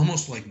 It's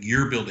almost like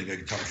you're building a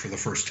guitar for the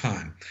first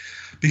time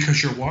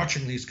because you're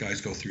watching these guys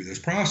go through this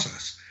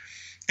process.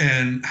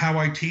 And how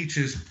I teach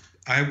is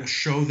I will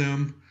show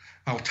them,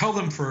 I'll tell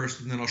them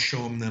first, and then I'll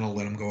show them, and then I'll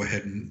let them go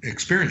ahead and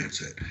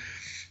experience it.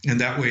 And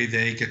that way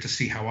they get to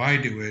see how I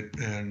do it.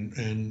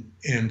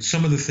 And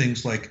some of the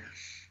things, like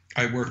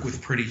I work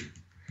with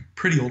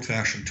pretty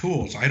old-fashioned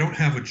tools. I don't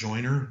have a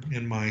joiner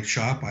in my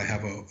shop. I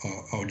have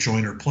a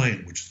joiner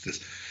plane, which is this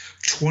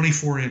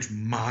 24-inch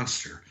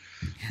monster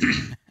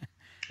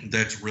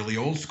that's really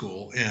old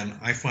school, and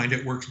I find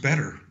it works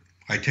better.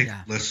 I take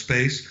less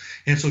space,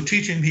 and so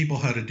teaching people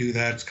how to do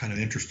that is kind of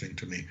interesting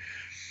to me.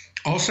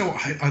 Also,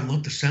 I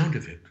love the sound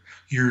of it.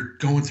 You're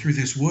going through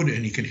this wood,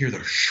 and you can hear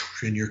the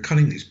shh, and you're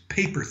cutting these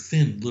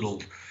paper-thin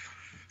little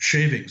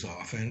shavings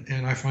off,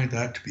 and I find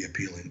that to be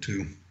appealing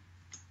too.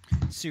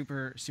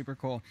 Super, super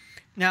cool.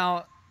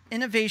 Now,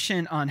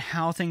 innovation on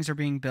how things are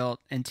being built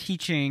and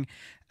teaching,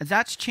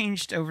 that's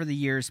changed over the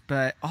years,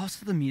 but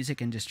also the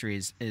music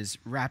industry is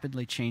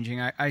rapidly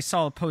changing. I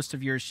saw a post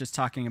of yours just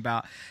talking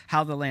about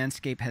how the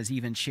landscape has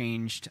even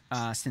changed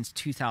since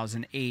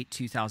 2008,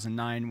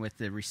 2009 with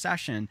the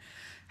recession.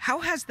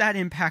 How has that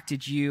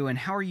impacted you, and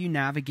how are you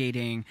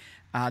navigating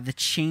the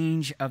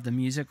change of the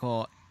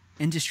musical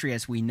industry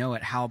as we know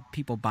it, how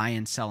people buy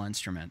and sell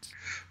instruments?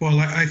 Well,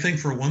 I think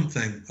for one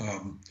thing,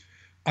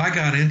 I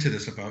got into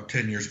this about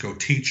 10 years ago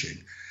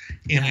teaching,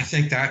 and I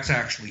think that's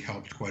actually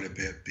helped quite a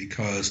bit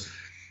because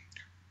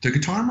the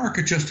guitar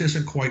market just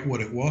isn't quite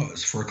what it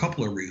was for a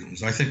couple of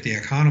reasons. I think the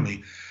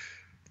economy,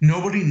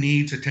 nobody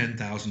needs a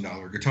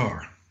 $10,000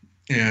 guitar.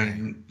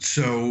 And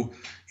so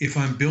if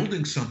I'm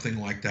building something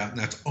like that, and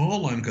that's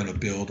all I'm going to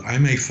build, I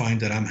may find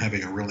that I'm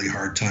having a really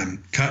hard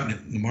time cutting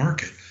it in the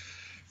market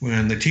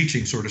when the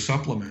teaching sort of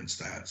supplements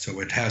that. So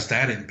it has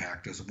that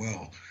impact as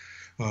well.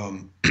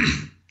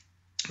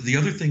 The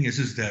other thing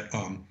is that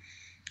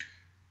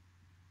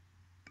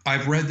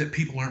I've read that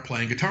people aren't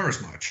playing guitar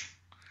as much.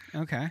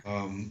 Okay.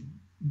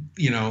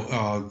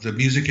 The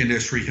music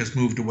industry has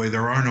moved away.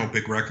 There are no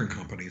big record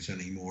companies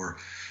anymore.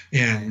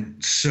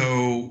 And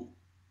so,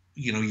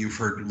 you've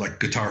heard like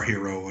Guitar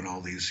Hero and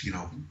all these,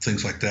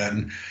 things like that.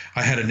 And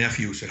I had a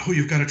nephew who said, "Oh,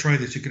 you've got to try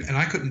this." And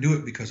I couldn't do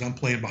it because I'm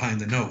playing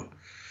behind the note.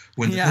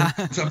 When the note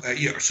comes up,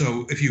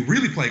 so if you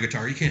really play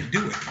guitar, you can't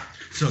do it.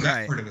 So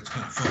that part of it's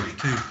kind of funny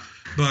too.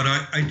 But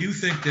I do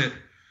think that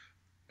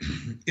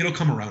it'll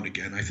come around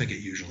again. I think it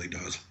usually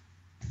does.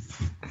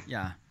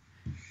 Yeah,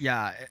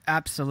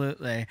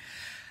 absolutely.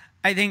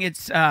 I think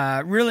it's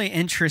really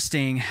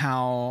interesting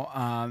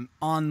how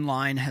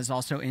online has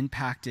also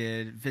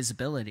impacted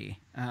visibility.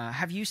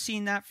 Have you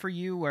seen that for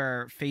you,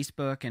 where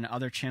Facebook and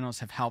other channels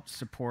have helped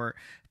support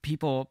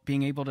people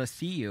being able to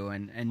see you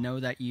and know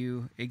that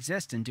you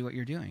exist and do what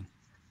you're doing?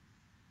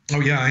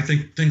 Oh, yeah. I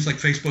think things like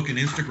Facebook and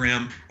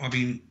Instagram,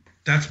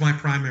 that's my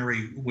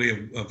primary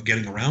way of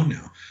getting around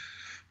now.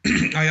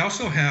 I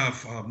also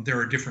have, there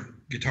are different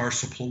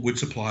wood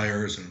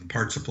suppliers and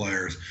part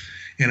suppliers,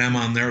 and I'm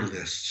on their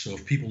list. So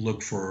if people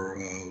look for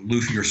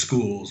Luthier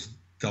schools,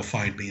 they'll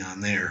find me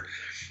on there.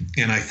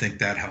 And I think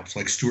that helps,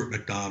 like Stuart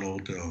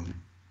McDonald,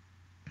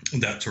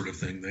 that sort of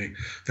thing.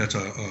 That's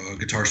a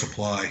guitar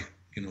supply.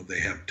 They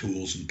have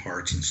tools and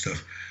parts and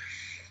stuff.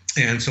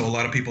 And so a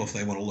lot of people, if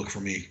they want to look for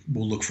me,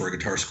 will look for a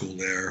guitar school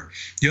there.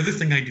 The other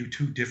thing I do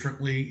too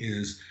differently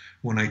is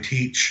when I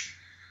teach,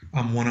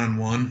 I'm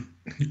one-on-one,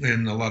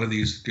 and a lot of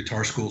these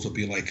guitar schools will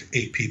be like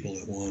 8 people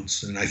at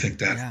once. And I think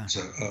that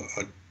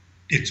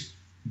it's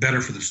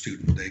better for the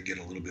student. They get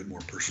a little bit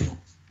more personal.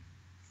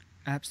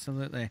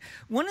 Absolutely.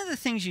 One of the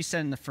things you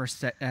said in the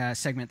first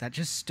segment that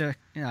just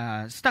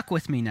stuck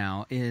with me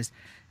now is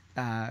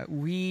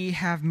we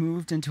have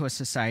moved into a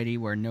society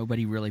where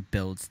nobody really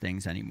builds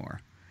things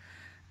anymore.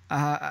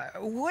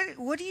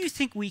 What do you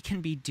think we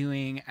can be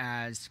doing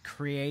as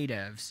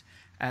creatives,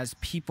 as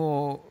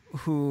people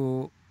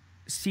who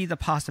see the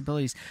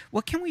possibilities?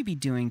 What can we be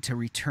doing to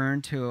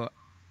return to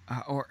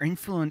or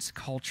influence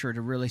culture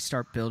to really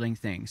start building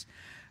things?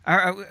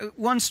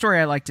 One story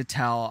I like to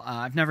tell,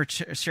 I've never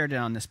shared it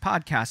on this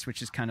podcast,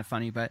 which is kind of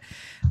funny, but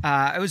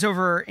I was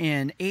over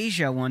in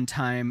Asia one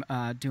time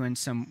doing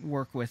some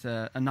work with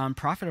a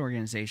nonprofit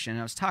organization.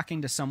 I was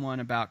talking to someone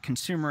about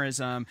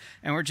consumerism,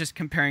 and we're just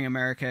comparing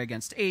America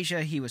against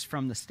Asia. He was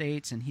from the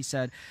States, and he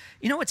said,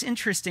 you know, what's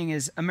interesting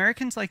is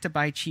Americans like to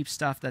buy cheap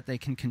stuff that they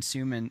can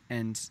consume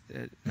and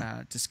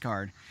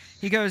discard.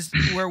 He goes,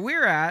 where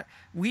we're at,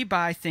 we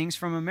buy things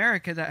from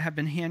America that have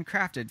been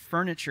handcrafted,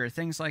 furniture,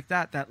 things like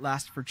that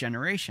last for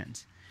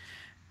generations.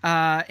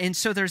 And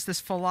so there's this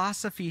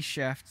philosophy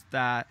shift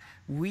that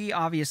we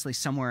obviously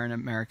somewhere in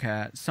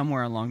America,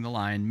 somewhere along the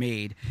line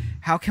made.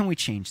 How can we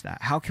change that?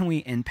 How can we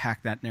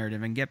impact that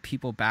narrative and get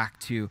people back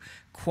to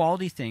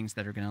quality things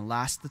that are going to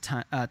last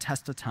the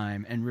test of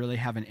time and really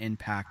have an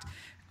impact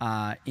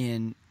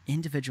in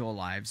individual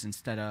lives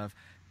instead of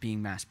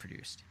being mass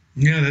produced?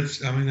 Yeah,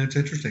 that's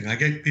interesting. I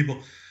get people,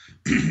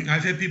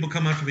 I've had people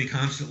come up to me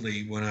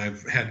constantly when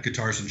I've had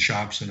guitars in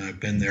shops and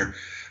I've been there.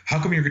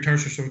 How come your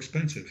guitars are so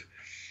expensive?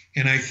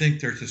 And I think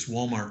there's this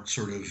Walmart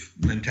sort of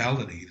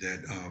mentality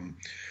that,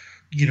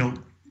 you know,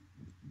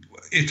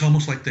 it's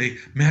almost like they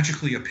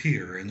magically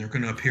appear and they're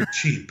going to appear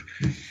cheap.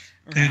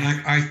 Right.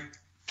 And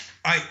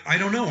I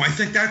don't know. I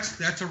think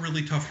that's a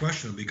really tough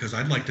question because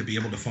I'd like to be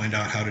able to find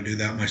out how to do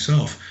that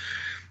myself.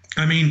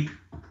 I mean,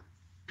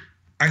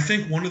 I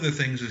think one of the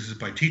things is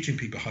by teaching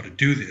people how to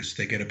do this,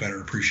 they get a better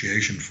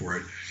appreciation for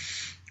it.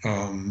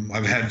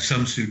 I've had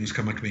some students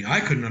come up to me. I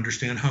couldn't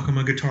understand how come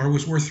a guitar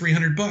was worth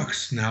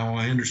 $300. Now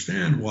I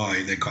understand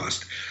why they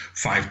cost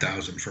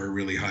 $5,000 for a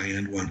really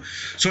high-end one.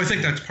 So I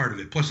think that's part of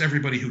it. Plus,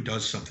 everybody who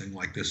does something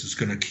like this is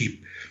going to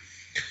keep.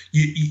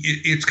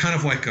 It's kind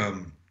of like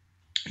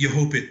you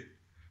hope it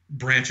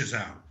branches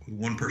out.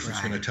 One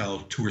person's going to tell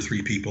 2 or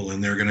 3 people,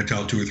 and they're going to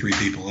tell 2 or 3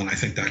 people, and I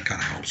think that kind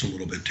of helps a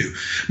little bit too.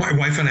 My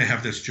wife and I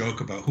have this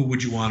joke about who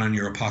would you want on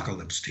your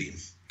apocalypse team?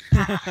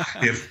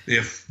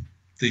 if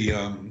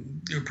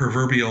the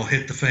proverbial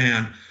hit the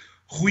fan,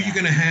 who are you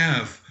going to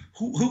have?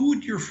 Who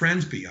would your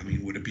friends be? I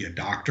mean, would it be a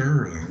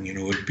doctor? Or, you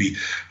know, would it be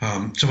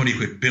somebody who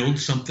could build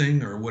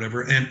something or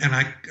whatever? And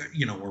I,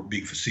 you know, we're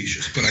being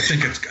facetious, but I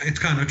think it's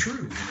kind of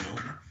true, you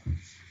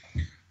know.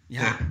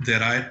 Yeah.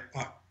 That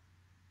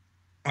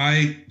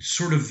I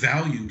sort of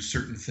value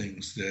certain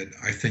things that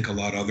I think a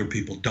lot of other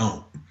people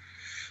don't.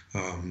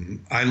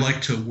 I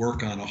like to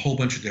work on a whole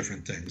bunch of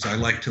different things. I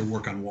like to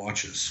work on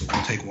watches, so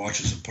I'll take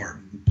watches apart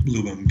and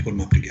glue them and put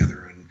them up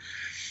together.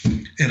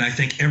 And I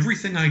think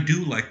everything I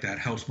do like that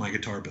helps my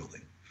guitar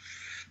building.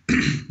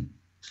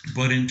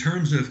 But in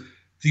terms of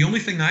the only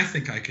thing I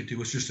think I could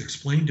do is just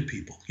explain to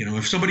people. You know,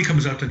 if somebody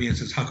comes up to me and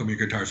says, how come your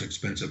guitar's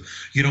expensive?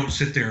 You don't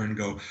sit there and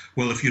go,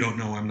 well, if you don't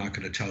know, I'm not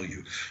going to tell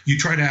you. You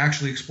try to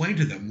actually explain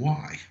to them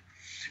why.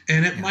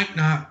 And it might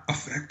not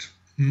affect,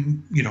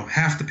 you know,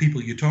 half the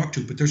people you talk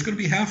to, but there's going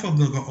to be half of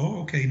them that go,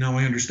 oh, okay, now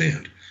I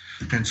understand.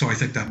 And so I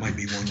think that might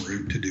be one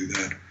route to do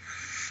that.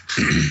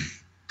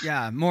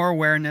 Yeah, more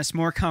awareness,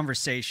 more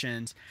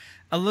conversations,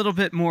 a little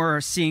bit more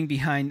seeing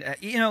behind.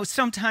 You know,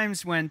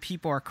 sometimes when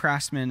people are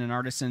craftsmen and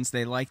artisans,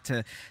 they like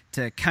to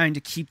kind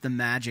of keep the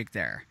magic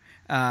there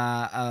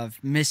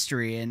of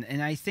mystery.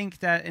 And I think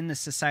that in the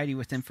society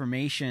with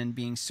information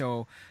being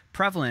so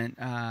prevalent,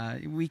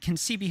 we can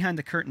see behind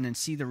the curtain and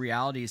see the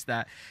realities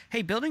that,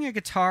 hey, building a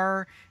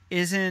guitar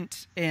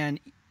isn't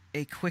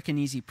a quick and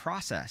easy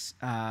process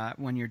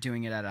when you're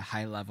doing it at a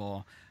high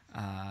level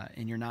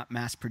and you're not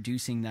mass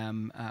producing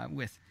them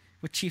with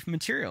cheap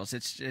materials.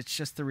 It's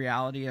just the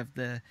reality of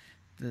the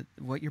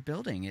what you're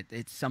building.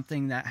 It's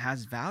something that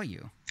has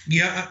value.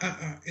 Yeah,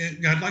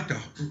 I'd like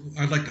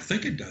to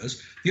think it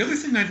does. The other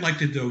thing I'd like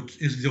to do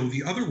is go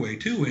the other way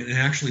too, and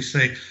actually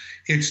say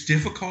it's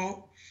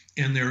difficult,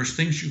 and there's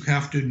things you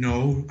have to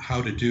know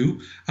how to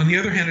do. On the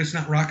other hand, it's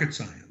not rocket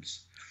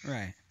science.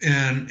 Right.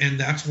 And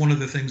that's one of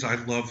the things I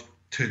love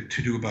to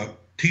do about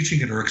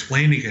teaching it or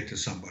explaining it to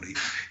somebody.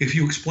 If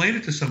you explain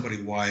it to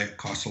somebody why it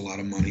costs a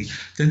lot of money,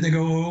 then they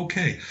go, oh,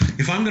 okay.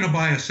 If I'm going to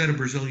buy a set of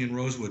Brazilian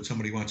rosewood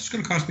somebody wants, it's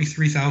going to cost me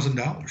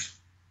 $3,000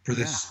 for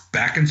this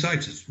back and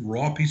sides. It's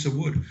raw piece of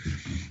wood.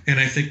 And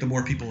I think the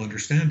more people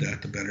understand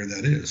that, the better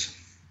that is.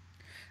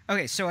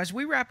 Okay, so as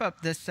we wrap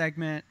up this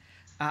segment,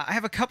 I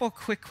have a couple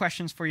quick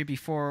questions for you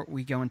before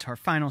we go into our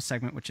final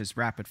segment, which is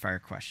rapid fire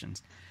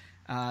questions.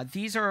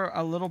 These are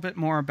a little bit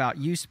more about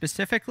you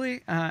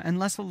specifically and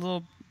less a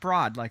little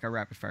broad like our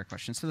rapid fire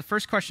questions. So the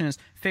first question is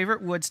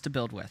favorite woods to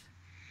build with?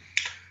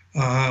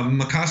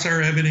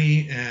 Macassar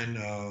ebony and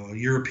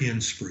European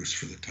spruce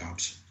for the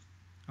tops.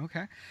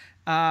 Okay.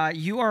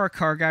 You are a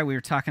car guy. We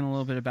were talking a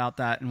little bit about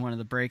that in one of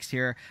the breaks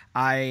here.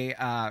 I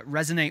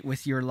resonate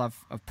with your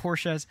love of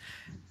Porsches.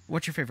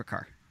 What's your favorite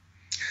car?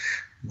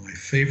 My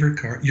favorite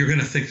car, you're going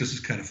to think this is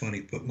kind of funny,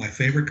 but my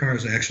favorite car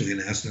is actually an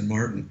Aston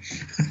Martin.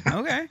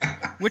 Okay.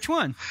 Which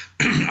one?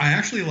 I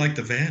actually like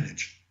the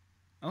Vantage.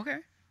 Okay.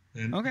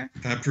 And Okay.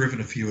 I've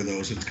driven a few of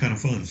those. It's kind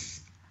of fun.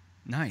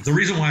 Nice. The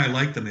reason why I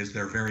like them is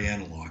they're very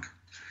analog.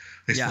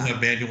 They still Yeah.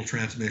 have manual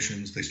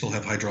transmissions. They still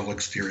have hydraulic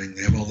steering.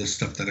 They have all this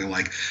stuff that I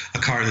like. A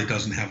car that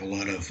doesn't have a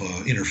lot of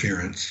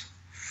interference.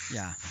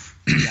 Yeah.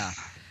 Yeah.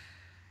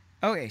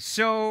 Okay.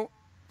 So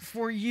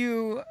for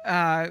you,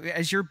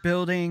 as you're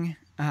building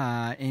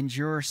and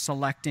you're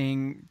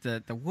selecting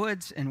the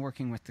woods and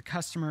working with the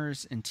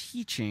customers and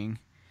teaching,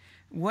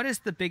 what is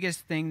the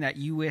biggest thing that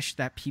you wish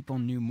that people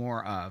knew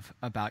more of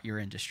about your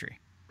industry?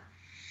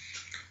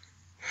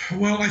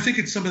 Well, I think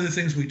it's some of the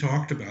things we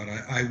talked about.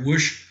 I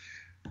wish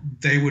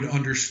they would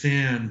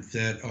understand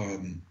that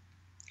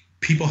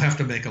people have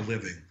to make a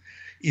living.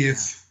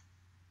 If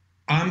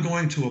I'm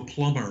going to a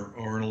plumber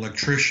or an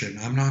electrician,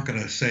 I'm not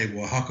going to say,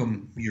 well, how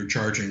come you're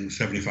charging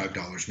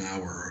 $75 an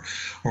hour?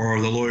 Or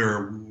the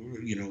lawyer,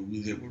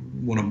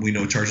 one of them we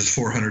know charges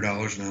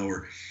 $400 an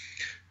hour.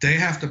 They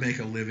have to make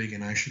a living,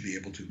 and I should be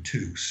able to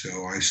too.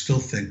 So I still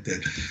think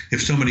that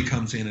if somebody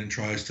comes in and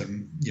tries to,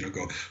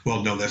 go,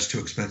 well, no, that's too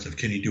expensive.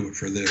 Can you do it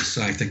for this?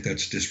 I think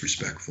that's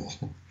disrespectful.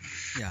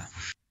 Yeah.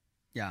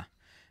 Yeah,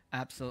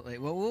 absolutely.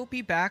 Well, we'll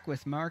be back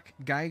with Mark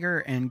Geiger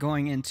and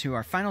going into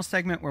our final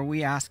segment where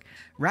we ask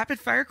rapid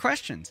fire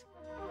questions.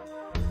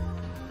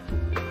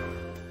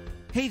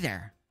 Hey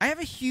there. I have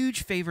a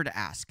huge favor to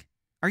ask.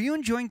 Are you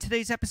enjoying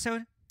today's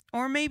episode?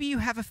 Or maybe you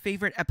have a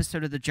favorite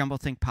episode of the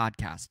Jumblethink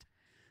podcast.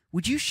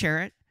 Would you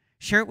share it?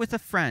 Share it with a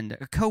friend,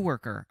 a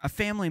coworker, a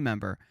family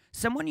member,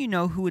 someone you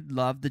know who would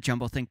love the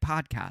Jumblethink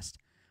podcast.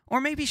 Or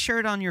maybe share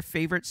it on your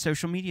favorite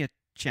social media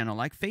channel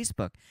like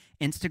Facebook,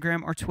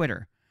 Instagram, or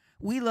Twitter.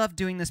 We love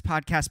doing this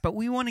podcast, but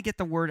we want to get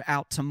the word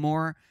out to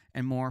more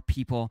and more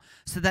people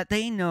so that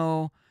they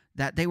know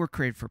that they were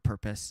created for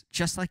purpose,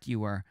 just like you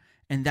were,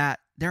 and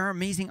that there are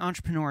amazing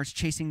entrepreneurs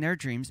chasing their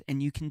dreams,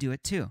 and you can do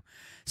it too.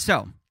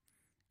 So,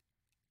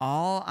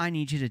 all I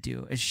need you to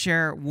do is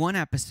share one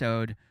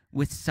episode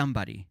with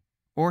somebody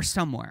or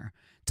somewhere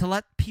to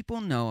let people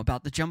know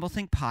about the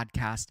Jumblethink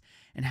podcast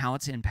and how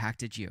it's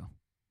impacted you.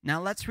 Now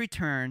let's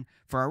return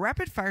for our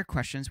rapid fire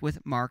questions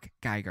with Mark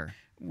Geiger.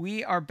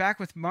 We are back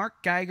with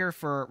Mark Geiger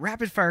for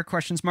rapid fire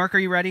questions. Mark, are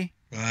you ready?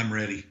 I'm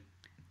ready.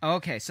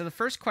 Okay, so the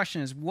first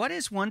question is, what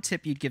is one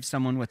tip you'd give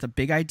someone with a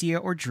big idea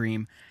or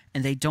dream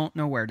and they don't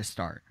know where to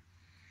start?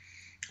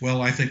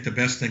 Well, I think the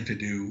best thing to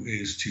do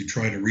is to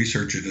try to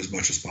research it as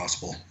much as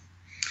possible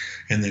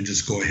and then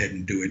just go ahead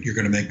and do it. You're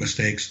going to make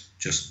mistakes.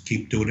 Just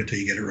keep doing it till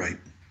you get it right.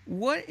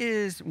 What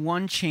is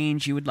one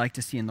change you would like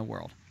to see in the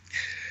world?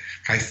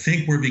 I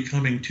think we're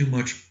becoming too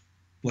much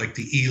like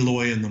the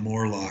Eloy and the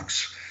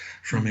Morlocks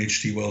from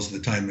H.G. Wells' The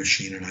Time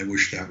Machine, and I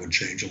wish that would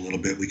change a little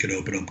bit. We could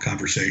open up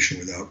conversation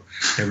without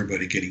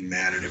everybody getting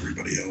mad at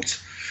everybody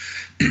else.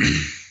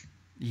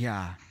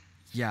 Yeah,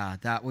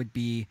 that would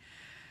be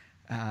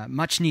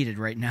much needed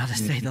right now, to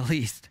say the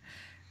least.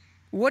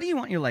 What do you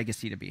want your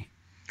legacy to be?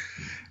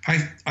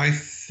 I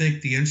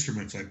think the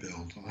instruments I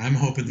build, I'm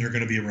hoping they're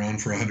going to be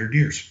around for 100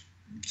 years.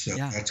 So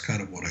that's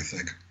kind of what I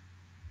think.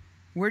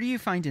 Where do you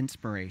find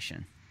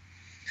inspiration?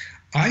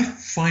 I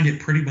find it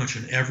pretty much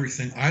in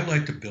everything. I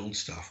like to build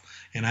stuff,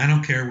 and I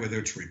don't care whether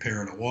it's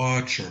repairing a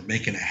watch or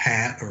making a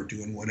hat or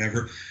doing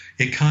whatever.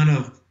 It kind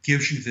of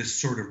gives you this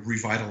sort of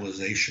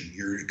revitalization.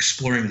 You're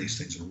exploring these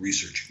things and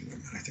researching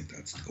them, and I think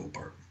that's the cool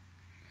part.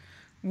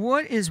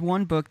 What is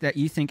one book that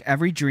you think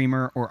every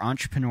dreamer or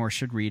entrepreneur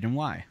should read, and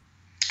why?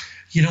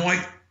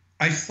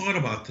 I thought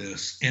about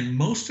this, and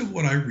most of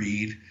what I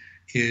read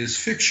is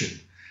fiction,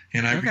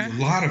 and I read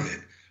a lot of it.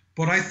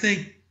 But I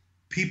think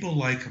people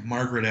like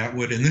Margaret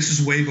Atwood, and this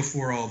is way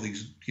before all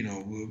these,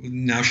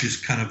 now she's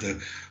kind of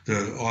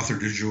the author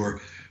du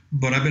jour,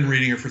 but I've been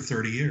reading her for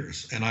 30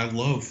 years, and I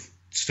love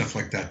stuff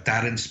like that.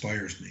 That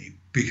inspires me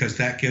because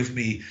that gives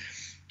me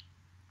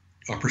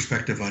a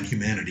perspective on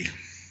humanity.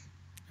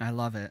 I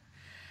love it.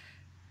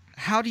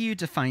 How do you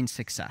define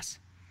success?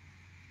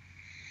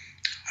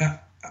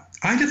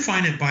 I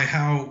define it by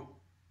how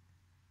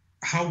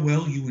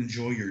well you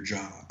enjoy your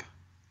job.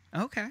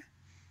 Okay.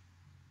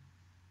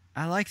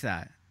 I like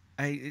that.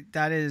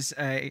 That is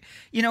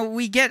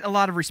we get a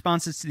lot of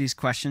responses to these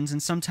questions,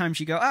 and sometimes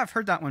you go, I've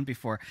heard that one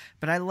before,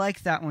 but I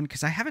like that one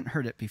because I haven't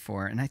heard it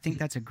before, and I think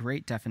that's a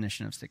great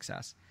definition of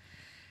success.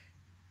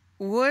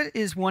 What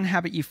is one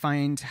habit you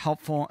find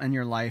helpful in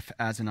your life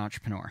as an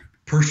entrepreneur?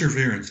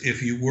 Perseverance.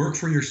 If you work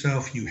for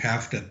yourself, you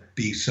have to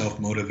be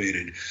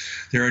self-motivated.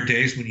 There are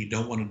days when you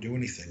don't want to do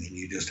anything, and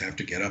you just have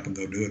to get up and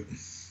go do it.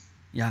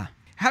 Yeah.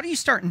 How do you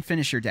start and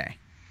finish your day?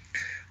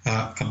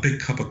 A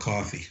big cup of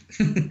coffee.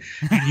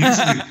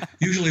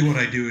 Usually what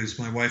I do is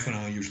my wife and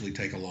I usually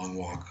take a long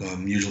walk.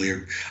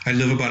 Usually I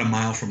live about a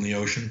mile from the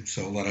ocean,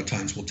 so a lot of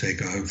times we'll take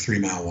a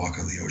 3-mile walk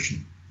on the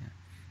ocean.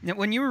 Now,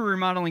 when you were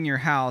remodeling your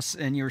house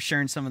and you were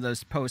sharing some of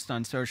those posts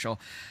on social,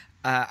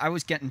 I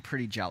was getting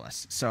pretty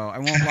jealous. So I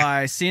won't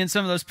lie, seeing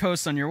some of those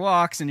posts on your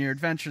walks and your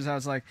adventures, I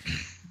was like,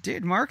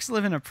 Dude, Mark's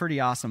living a pretty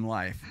awesome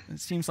life. It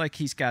seems like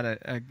he's got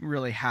a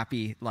really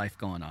happy life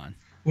going on.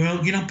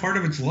 Well, part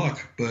of it's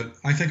luck, but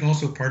I think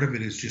also part of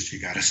it is just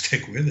you got to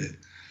stick with it.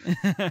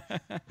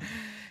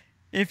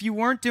 If you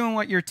weren't doing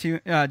what you're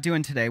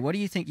doing today, what do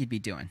you think you'd be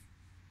doing?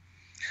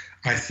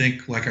 I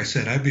think, like I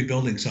said, I'd be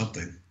building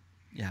something.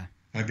 Yeah.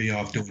 I'd be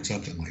off doing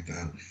something like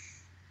that.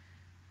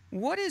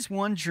 What is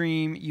one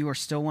dream you are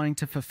still wanting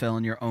to fulfill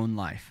in your own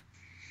life?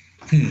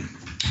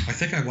 I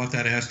think I want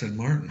that Aston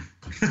Martin.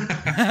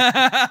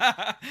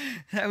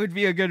 That would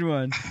be a good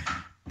one.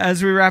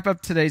 As we wrap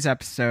up today's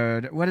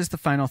episode, what is the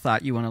final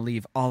thought you want to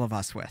leave all of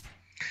us with?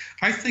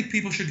 I think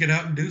people should get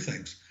out and do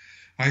things.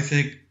 I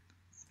think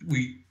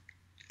we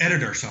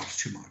edit ourselves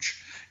too much.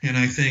 And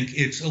I think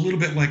it's a little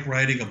bit like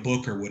writing a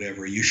book or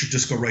whatever. You should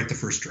just go write the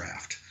first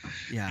draft.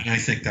 Yeah. And I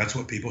think that's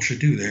what people should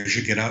do. They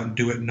should get out and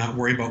do it and not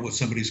worry about what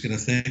somebody's going to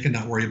think and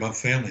not worry about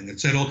failing.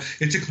 It's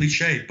a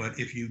cliche, but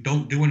if you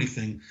don't do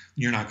anything,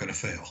 you're not going to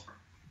fail.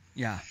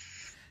 Yeah.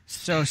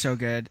 So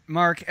good.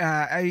 Mark,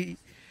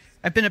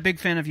 I've been a big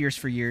fan of yours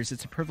for years.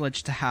 It's a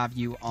privilege to have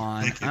you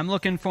on. Thank you. I'm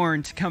looking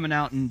forward to coming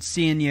out and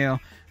seeing you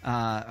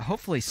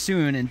hopefully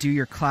soon and do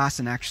your class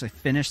and actually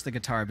finish the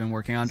guitar I've been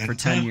working on for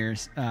 10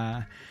 years.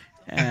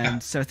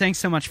 And so thanks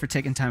so much for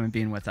taking time and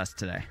being with us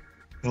today.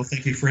 Well,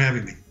 thank you for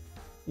having me.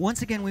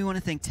 Once again, we want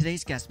to thank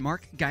today's guest,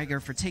 Mark Geiger,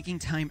 for taking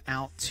time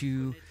out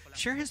to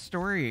share his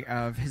story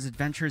of his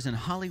adventures in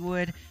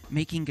Hollywood,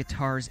 making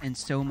guitars, and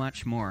so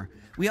much more.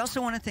 We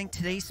also want to thank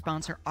today's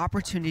sponsor,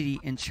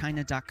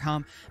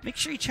 OpportunityInChina.com. Make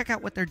sure you check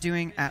out what they're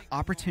doing at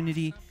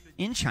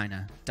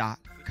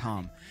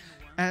OpportunityInChina.com.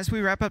 As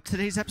we wrap up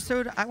today's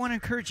episode, I want to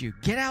encourage you,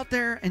 get out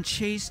there and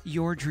chase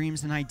your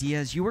dreams and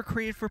ideas. You were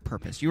created for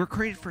purpose. You were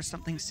created for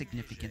something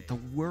significant. The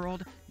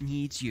world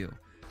needs you.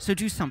 So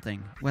do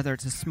something, whether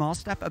it's a small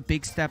step, a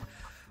big step,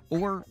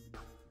 or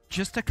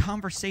just a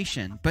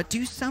conversation. But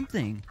do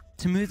something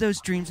to move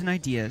those dreams and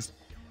ideas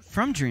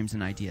from dreams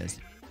and ideas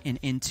and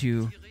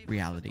into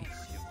reality.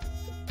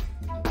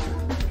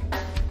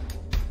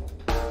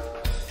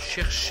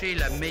 Cherchez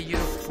la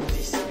meilleure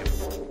position.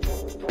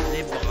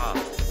 Les bras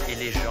et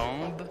les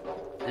jambes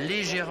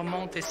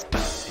légèrement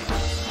espacés.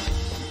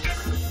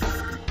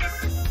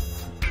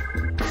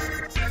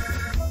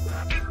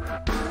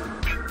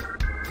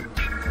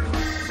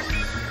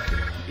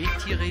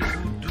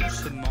 Étirez-vous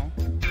doucement,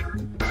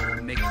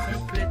 mais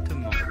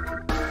complètement.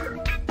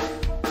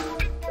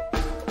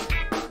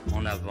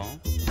 En avant,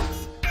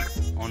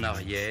 en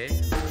arrière,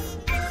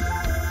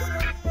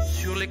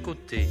 sur les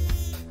côtés.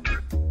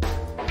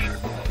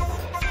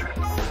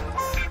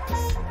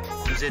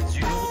 Vous êtes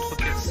une autre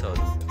personne.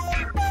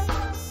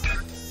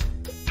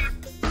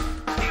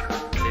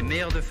 Les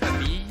mères de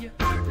famille,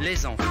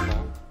 les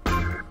enfants,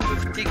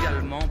 peuvent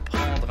également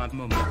prendre un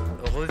moment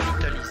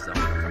revitalisant.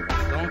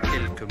 Dans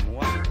quelques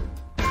mois,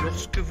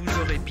 lorsque vous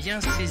aurez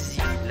bien saisi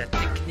la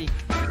technique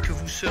et que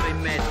vous serez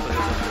maître de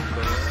votre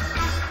corps,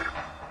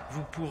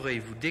 vous pourrez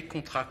vous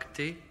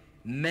décontracter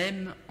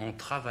même en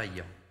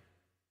travaillant.